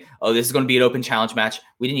Cody saying, oh, this is going to be an open challenge match.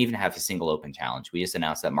 We didn't even have a single open challenge. We just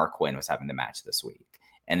announced that Mark Quinn was having the match this week.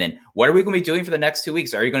 And then what are we going to be doing for the next 2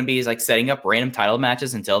 weeks? Are you going to be like setting up random title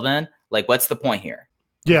matches until then? Like, what's the point here?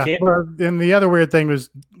 Yeah. And the other weird thing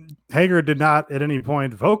was Hager did not at any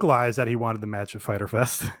point vocalize that he wanted the match at Fyter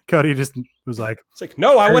Fest. Cody just was like, it's like,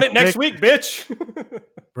 no, I want it next week, bitch.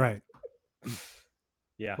 Right.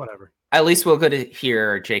 Yeah. Whatever. At least we'll go to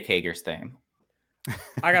hear Jake Hager's thing.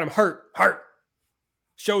 I got him hurt.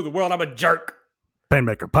 Show the world I'm a jerk.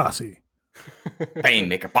 Painmaker Posse.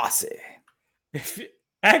 Painmaker Posse.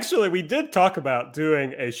 Actually, we did talk about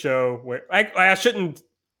doing a show where I shouldn't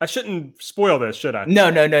spoil this, should I?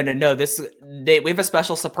 No. We have a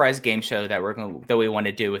special surprise game show that we want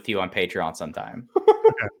to do with you on Patreon sometime.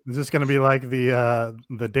 Okay. Is this going to be like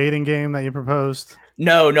the dating game that you proposed?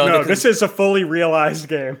 No, This is a fully realized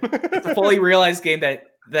game. It's a fully realized game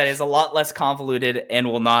that is a lot less convoluted and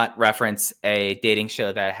will not reference a dating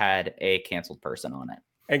show that had a canceled person on it.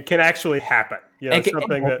 And can actually happen.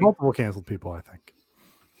 Something that Multiple canceled people, I think.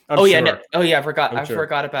 I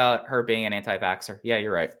forgot about her being an anti-vaxxer. Yeah,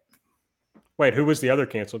 you're right. Wait, who was the other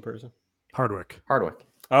canceled person? Hardwick.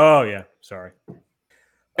 Oh yeah, sorry.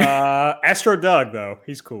 Astro Doug though,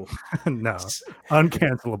 he's cool. No,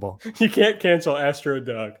 uncancelable. You can't cancel Astro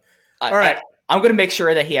Doug. All right. I'm going to make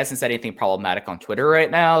sure that he hasn't said anything problematic on Twitter right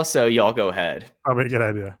now, so y'all go ahead. Probably a good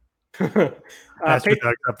idea. Astro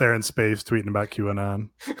Doug's up there in space tweeting about QAnon.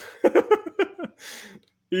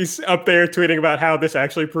 He's up there tweeting about how this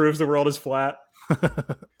actually proves the world is flat.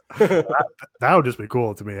 that would just be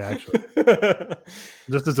cool to me, actually.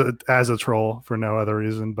 Just as a troll for no other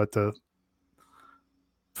reason but to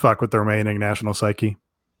fuck with the remaining national psyche.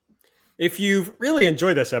 If you've really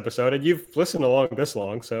enjoyed this episode, and you've listened along this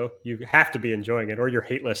long, so you have to be enjoying it, or you're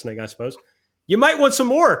hate listening, I suppose, you might want some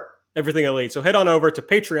more Everything Elite. So head on over to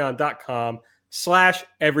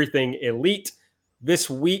patreon.com/Everything Elite. This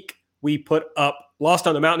week, we put up Lost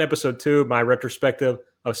on the Mountain episode 2, my retrospective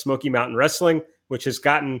of Smoky Mountain Wrestling, which has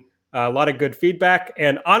gotten a lot of good feedback.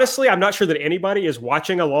 And honestly, I'm not sure that anybody is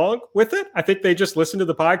watching along with it. I think they just listen to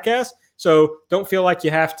the podcast. So don't feel like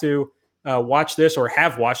you have to watch this or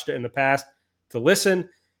have watched it in the past to listen.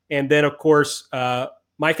 And then, of course,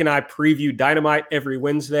 Mike and I preview Dynamite every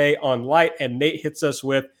Wednesday on Light, and Nate hits us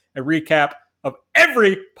with a recap of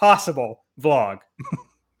every possible vlog.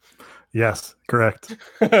 Yes, correct.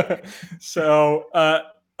 So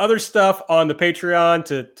other stuff on the Patreon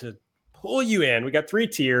to pull you in. We got 3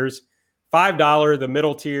 tiers. $5, the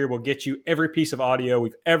middle tier, will get you every piece of audio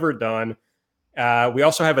we've ever done. We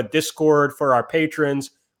also have a Discord for our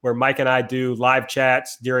patrons where Mike and I do live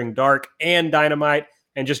chats during Dark and Dynamite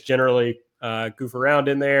and just generally goof around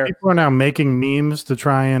in there. People are now making memes to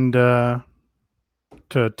try and to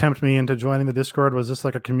tempt me into joining the Discord. Was this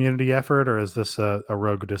like a community effort, or is this a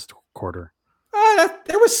rogue Discorder?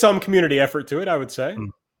 There was some community effort to it, I would say.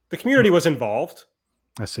 The community was involved.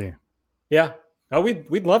 I see. Yeah. Oh,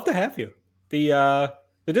 we'd love to have you. The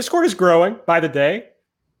Discord is growing by the day,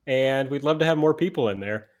 and we'd love to have more people in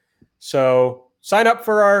there. So sign up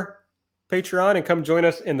for our Patreon and come join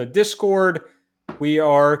us in the Discord. We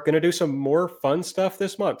are going to do some more fun stuff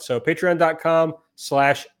this month. So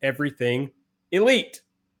patreon.com/Everything Elite.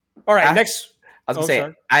 All right, next. I was going to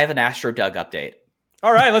say, I have an Astro Doug update.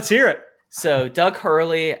 All right, let's hear it. So Doug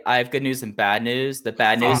Hurley, I have good news and bad news. The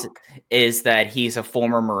bad news is that he's a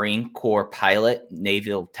former Marine Corps pilot,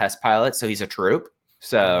 naval test pilot. So he's a troop.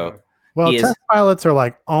 So test pilots are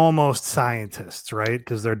like almost scientists, right?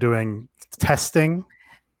 Because they're doing testing.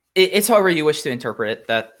 It's however you wish to interpret it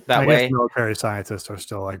that way. I guess military scientists are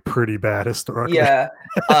still like pretty bad historically. Yeah.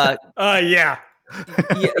 Yeah.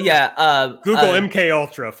 Google MK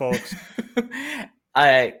Ultra, folks.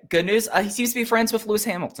 Good news. He seems to be friends with Lewis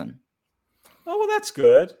Hamilton. Oh, well, that's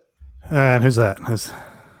good. And who's that?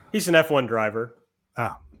 He's an F1 driver.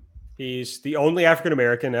 Oh. He's the only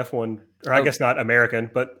African-American F1, or I guess not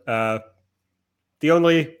American, but the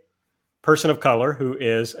only person of color who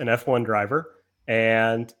is an F1 driver.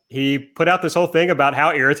 And he put out this whole thing about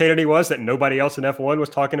how irritated he was that nobody else in F1 was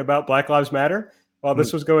talking about Black Lives Matter while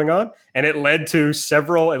this was going on. And it led to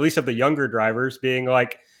several, at least of the younger drivers, being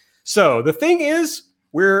like, so the thing is,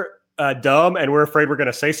 we're dumb and we're afraid we're going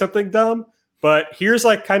to say something dumb. But here's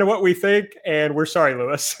like kind of what we think, and we're sorry,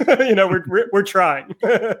 Lewis. We're trying.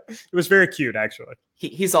 It was very cute, actually.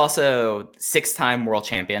 He's also 6-time world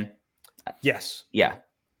champion. Yes. Yeah.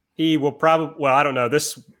 He will probably. Well, I don't know.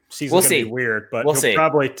 This season's going to be weird, but he'll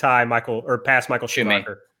probably pass Michael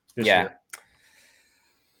Schumacher this year.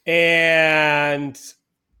 And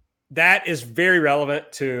that is very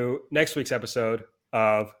relevant to next week's episode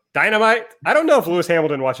of Dynamite. I don't know if Lewis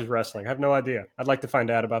Hamilton watches wrestling. I have no idea. I'd like to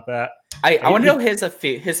find out about that. I want to know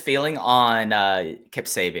his feeling on Kip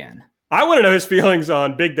Sabian. I want to know his feelings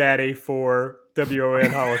on Big Daddy for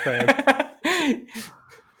WON Hall of Fame.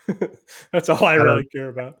 That's all I really care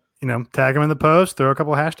about. Tag him in the post, throw a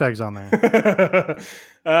couple hashtags on there.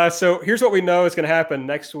 So here's what we know is going to happen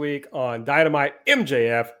next week on Dynamite.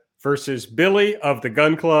 MJF versus Billy of the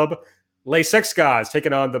Gun Club. Les Sex Guys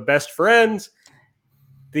taking on the Best Friends.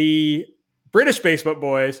 The British Basement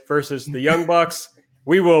Boys versus the Young Bucks.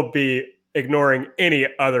 We will be ignoring any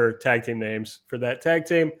other tag team names for that tag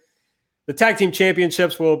team. The tag team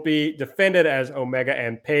championships will be defended as Omega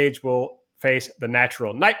and Page will face the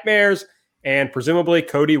Natural Nightmares, and presumably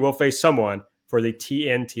Cody will face someone for the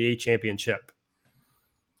TNT championship.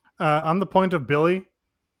 On the point of Billy,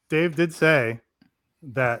 Dave did say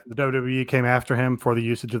that the WWE came after him for the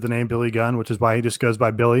usage of the name Billy Gunn, which is why he just goes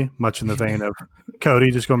by Billy, much in the vein of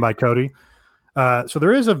Cody, just going by Cody. So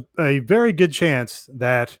there is a very good chance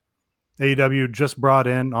that AEW just brought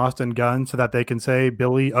in Austin Gunn so that they can say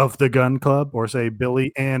Billy of the Gun Club or say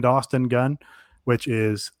Billy and Austin Gunn, which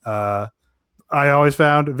is I always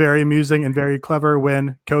found very amusing and very clever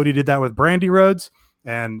when Cody did that with Brandy Rhodes.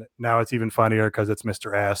 And now it's even funnier because it's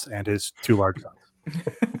Mr. Ass and his two large sons.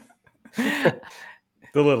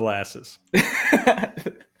 The little asses. I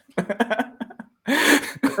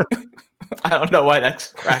don't know why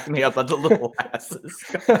that's cracking me up on the little asses.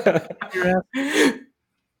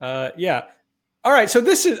 Yeah. All right. So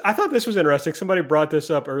I thought this was interesting. Somebody brought this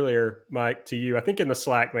up earlier, Mike, to you. I think in the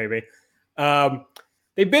Slack, maybe.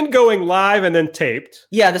 They've been going live and then taped.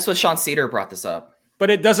 Yeah, this was Sean Cedar brought this up. But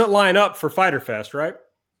it doesn't line up for Fyter Fest, right?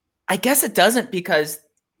 I guess it doesn't because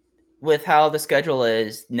with how the schedule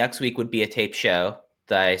is, next week would be a tape show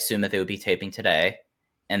that I assume that they would be taping today.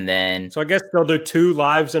 And then... So I guess they'll do 2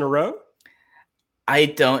 lives in a row? I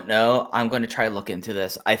don't know. I'm going to try to look into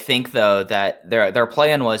this. I think, though, that their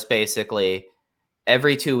plan was basically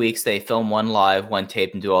every 2 weeks they film 1 live, 1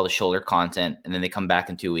 tape, and do all the shoulder content, and then they come back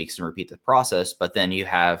in 2 weeks and repeat the process. But then you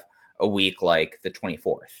have a week like the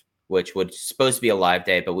 24th, which would supposed to be a live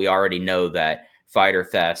day, but we already know that Fyter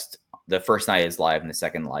Fest, the first night is live, and the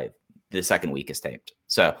second week is taped.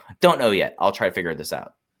 So don't know yet. I'll try to figure this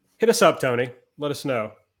out. Hit us up, Tony. Let us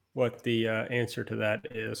know what the answer to that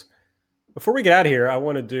is. Before we get out of here, I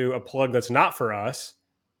want to do a plug that's not for us.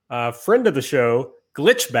 Friend of the show,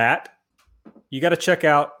 Glitchbat. You got to check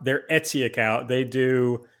out their Etsy account. They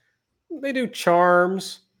do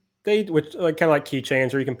charms, which like kind of like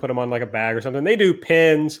keychains, or you can put them on like a bag or something. They do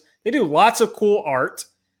pins. They do lots of cool art,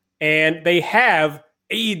 and they have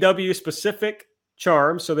AEW specific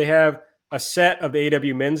charms. So they have a set of the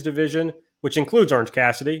AEW men's division, which includes Orange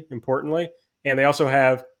Cassidy, importantly, and they also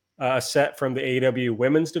have a set from the AEW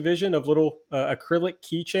women's division of little acrylic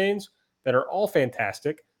keychains that are all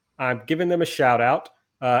fantastic. I'm giving them a shout out.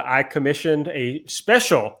 I commissioned a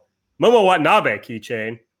special Momo Watanabe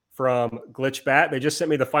keychain from Glitchbat. They just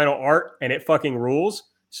sent me the final art and it fucking rules.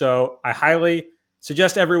 So I highly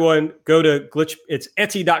suggest everyone go to it's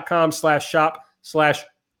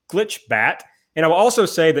etsy.com/shop/glitchbat. And I will also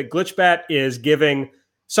say that Glitchbat is giving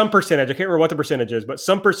some percentage, I can't remember what the percentage is, but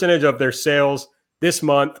some percentage of their sales this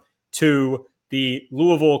month to the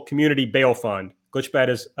Louisville Community Bail Fund. Glitchbat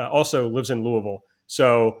is also lives in Louisville.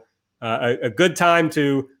 So a good time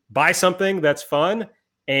to buy something that's fun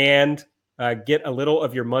and get a little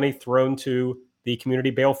of your money thrown to the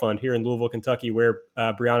Community Bail Fund here in Louisville, Kentucky, where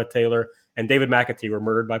Breonna Taylor and David McAtee were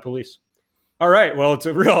murdered by police. All right. Well, it's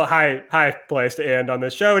a real high place to end on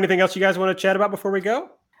this show. Anything else you guys want to chat about before we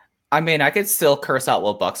go? I mean, I could still curse out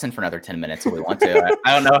Will Buxton for another 10 minutes if we want to.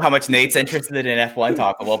 I don't know how much Nate's interested in F1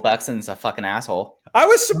 talk, but Will Buxton's a fucking asshole. I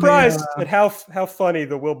was surprised at how funny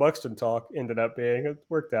the Will Buxton talk ended up being. It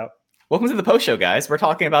worked out. Welcome to the post show, guys. We're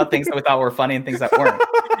talking about things that we thought were funny and things that weren't.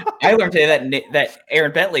 I learned today that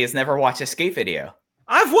Aaron Bentley has never watched a skate video.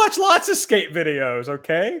 I've watched lots of skate videos,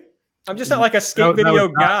 okay? I'm just not like a skate video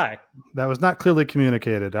guy. That was not clearly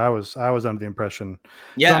communicated. I was under the impression.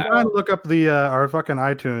 Yeah. So I'm trying to look up the our fucking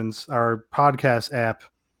iTunes, our podcast app.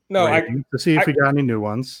 No, to see if we got any new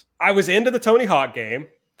ones. I was into the Tony Hawk game.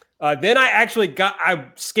 Then I actually I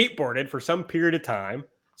skateboarded for some period of time.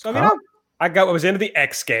 So I mean, I was into the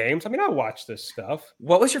X Games. I mean, I watched this stuff.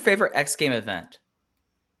 What was your favorite X Game event?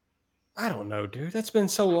 I don't know, dude. That's been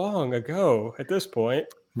so long ago at this point.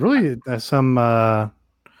 Really, some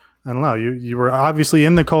I don't know. You were obviously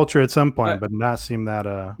in the culture at some point, but not seem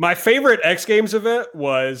that. My favorite X Games event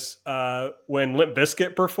was when Limp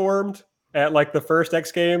Bizkit performed at like the first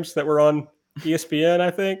X Games that were on ESPN,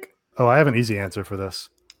 I think. Oh, I have an easy answer for this.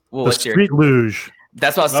 Well, the Street Luge.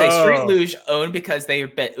 That's what I was saying. Street Luge owned because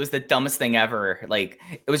it was the dumbest thing ever. Like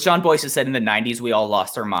it was John Boyce who said in the 90s we all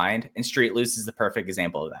lost our mind, and Street Luge is the perfect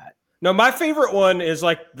example of that. No, my favorite one is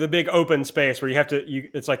like the big open space where you have to.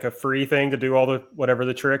 It's like a free thing to do all the whatever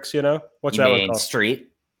the tricks. You know what's that one called? Street?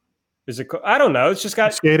 Is it? I don't know. It's just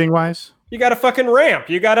got skating wise. You got a fucking ramp.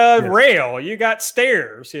 You got a rail. You got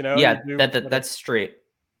stairs. You know. Yeah, that's street.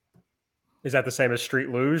 Is that the same as Street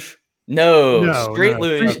Luge? No, Street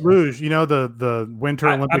Luge. Street Luge. You know the Winter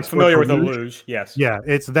Olympics. I'm familiar with the luge. Yes. Yeah,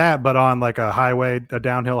 it's that, but on like a highway, a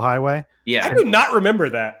downhill highway. Yeah, I do not remember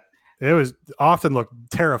that. It was often looked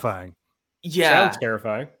terrifying. Yeah, sounds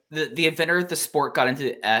terrifying. The inventor of the sport got into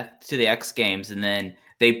the X Games, and then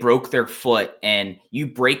they broke their foot. And you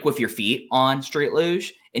break with your feet on Street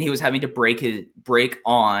Luge, and he was having to break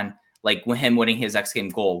on like him winning his X Game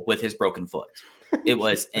goal with his broken foot. It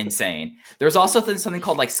was insane. There's also something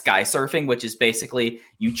called like sky surfing, which is basically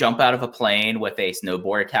you jump out of a plane with a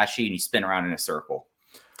snowboard attached to you and you spin around in a circle.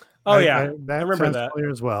 Oh, yeah. I remember remember that.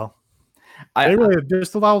 As well. They really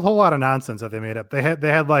just a whole lot of nonsense that they made up. They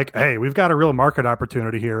had like, hey, we've got a real market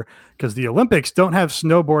opportunity here because the Olympics don't have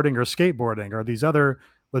snowboarding or skateboarding or these other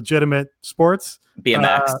legitimate sports.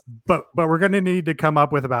 BMX. But we're going to need to come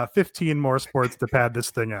up with about 15 more sports to pad this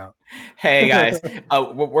thing out. Hey guys,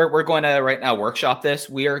 we're going to right now workshop this.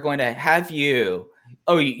 We are going to have you.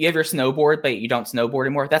 Oh, you have your snowboard, but you don't snowboard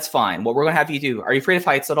anymore. That's fine. What we're going to have you do? Are you afraid of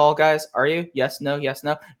heights at all, guys? Are you? Yes, no, yes,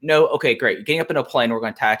 no, no. Okay, great. You're getting up in a plane. We're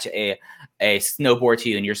going to attach a snowboard to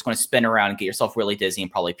you, and you're just going to spin around and get yourself really dizzy and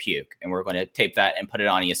probably puke. And we're going to tape that and put it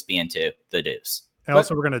on ESPN2. The Deuce. And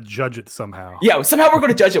also, we're going to judge it somehow. Yeah, somehow we're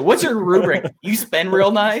going to judge it. What's your rubric? You spin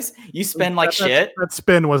real nice? You spin like shit? That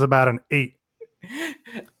spin was about an 8.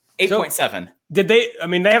 8.7. Did they? I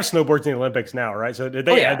mean, they have snowboards in the Olympics now, right? So did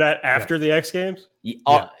they add that after the X Games?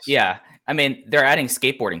 Yeah. I mean, they're adding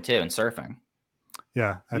skateboarding too and surfing.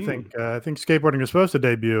 Yeah, I think skateboarding is supposed to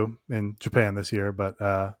debut in Japan this year, but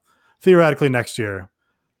theoretically next year.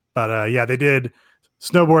 But yeah, they did.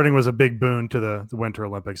 Snowboarding was a big boon to the Winter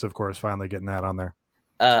Olympics, of course, finally getting that on there.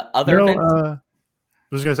 I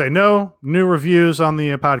was going to say, no new reviews on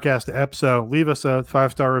the podcast app, so leave us a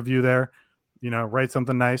 5-star review there. Write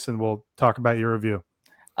something nice, and we'll talk about your review.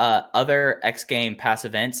 Other X Game pass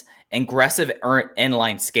events, aggressive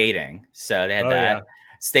inline skating. So they had that. Yeah.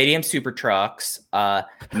 Stadium super trucks,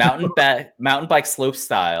 mountain bike slope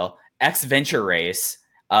style, X Venture race,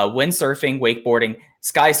 windsurfing, wakeboarding,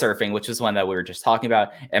 sky surfing, which was one that we were just talking about.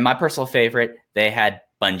 And my personal favorite, they had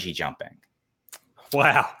bungee jumping.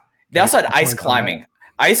 Wow. They also had ice climbing.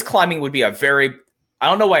 Ice climbing would be I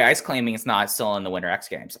don't know why ice climbing is not still in the Winter X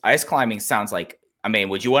Games. Ice climbing sounds like,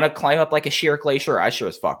 would you want to climb up like a sheer glacier? I sure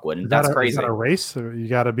as fuck wouldn't. That's crazy. Is that a race? You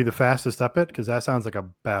got to be the fastest up it? Because that sounds like a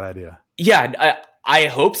bad idea. Yeah, I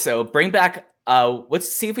hope so. Bring back,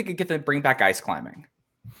 let's see if we could get them to bring back ice climbing.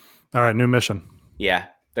 All right, new mission. Yeah,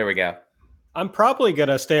 there we go. I'm probably going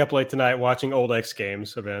to stay up late tonight watching old X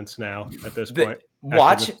Games events now at this point.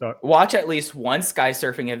 Watch at least one sky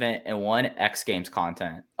surfing event and one X Games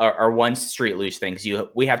content or one street luge thing.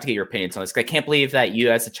 We have to get your opinions on this. I can't believe that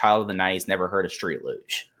you, as a child of the 90s, never heard of street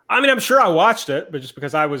luge. I'm sure I watched it, but just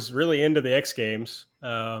because I was really into the X Games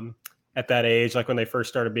at that age, like when they first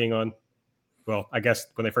started being on, well, I guess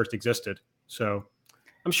when they first existed. So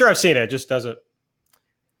I'm sure I've seen it. It just doesn't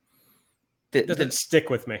stick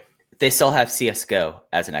with me. They still have CSGO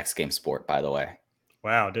as an X Games sport, by the way.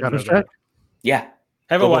 Wow, didn't know that. Yeah.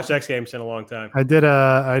 Haven't watched X Games in a long time. I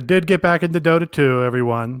did get back into Dota 2,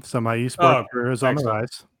 everyone. So my esports career is on the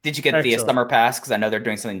rise. Did you get the summer pass? Because I know they're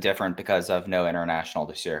doing something different because of no international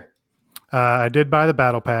this year. I did buy the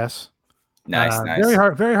battle pass. Nice.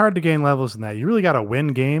 Very hard to gain levels in that. You really got to win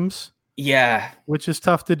games. Yeah. Which is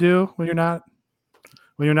tough to do when you're not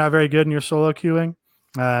very good in your solo queuing.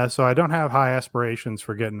 So I don't have high aspirations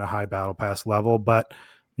for getting a high battle pass level, but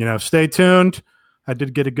stay tuned. I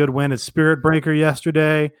did get a good win at Spirit Breaker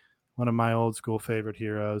yesterday, one of my old school favorite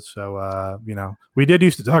heroes. So, we did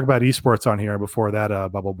used to talk about esports on here before that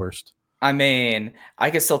bubble burst. I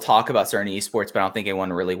could still talk about certain esports, but I don't think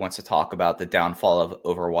anyone really wants to talk about the downfall of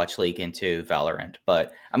Overwatch League into Valorant.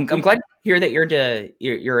 But I'm glad to hear that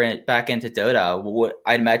you're back into Dota.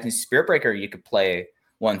 I'd imagine Spirit Breaker you could play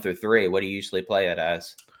 1 through 3. What do you usually play it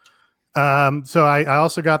as? So I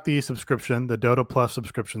also got the subscription, the Dota Plus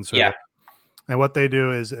subscription service. Yeah. And what they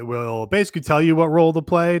do is it will basically tell you what role to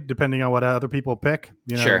play depending on what other people pick,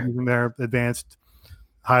 using their advanced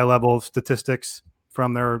high-level statistics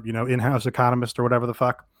from their, in-house economist or whatever the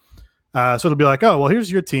fuck. So it'll be like, oh, well, here's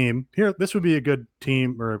your team. Here, this would be a good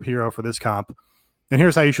team or hero for this comp. And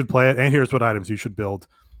here's how you should play it. And here's what items you should build,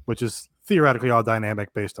 which is theoretically all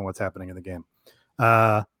dynamic based on what's happening in the game.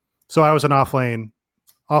 So I was an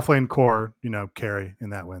offlane core, carry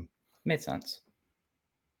in that win. Made sense.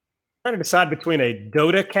 Trying to decide between a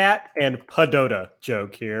Dota cat and Padota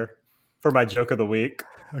joke here for my joke of the week.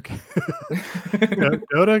 Okay.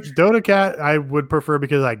 Dota cat I would prefer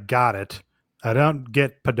because I got it. I don't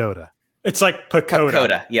get Padota. It's like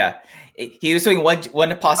Pacoda. Yeah. He was doing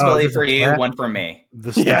one possibility for you, one for me.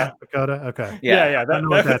 The stat Pacoda? Okay. Yeah. I don't know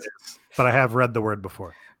what that is, but I have read the word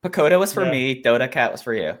before. Pacoda was for me. Dota cat was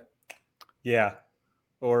for you. Yeah.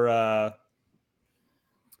 Or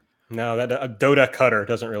no, that a Dota cutter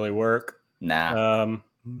doesn't really work. Nah. I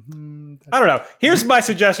don't know. Here's my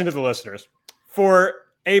suggestion to the listeners. For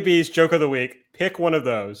AB's joke of the week, pick one of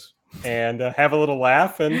those and have a little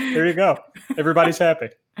laugh, and there you go. Everybody's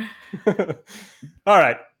happy. All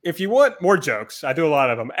right. if you want more jokes, I do a lot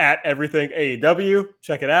of them at Everything AEW.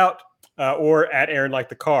 Check it out. Or at Aaron Like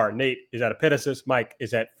the Car. Nate is at Epitasis. Mike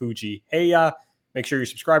is at Fuji Heya. Make sure you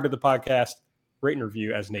subscribe to the podcast. Rate and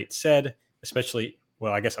review, as Nate said, especially,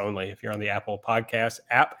 well, I guess only if you're on the Apple Podcast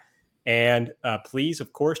app. And please,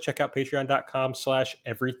 of course, check out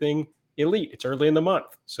patreon.com/everything elite. It's early in the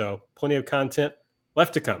month, so plenty of content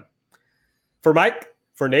left to come. For Mike,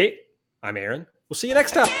 for Nate, I'm Aaron. We'll see you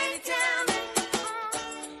next time.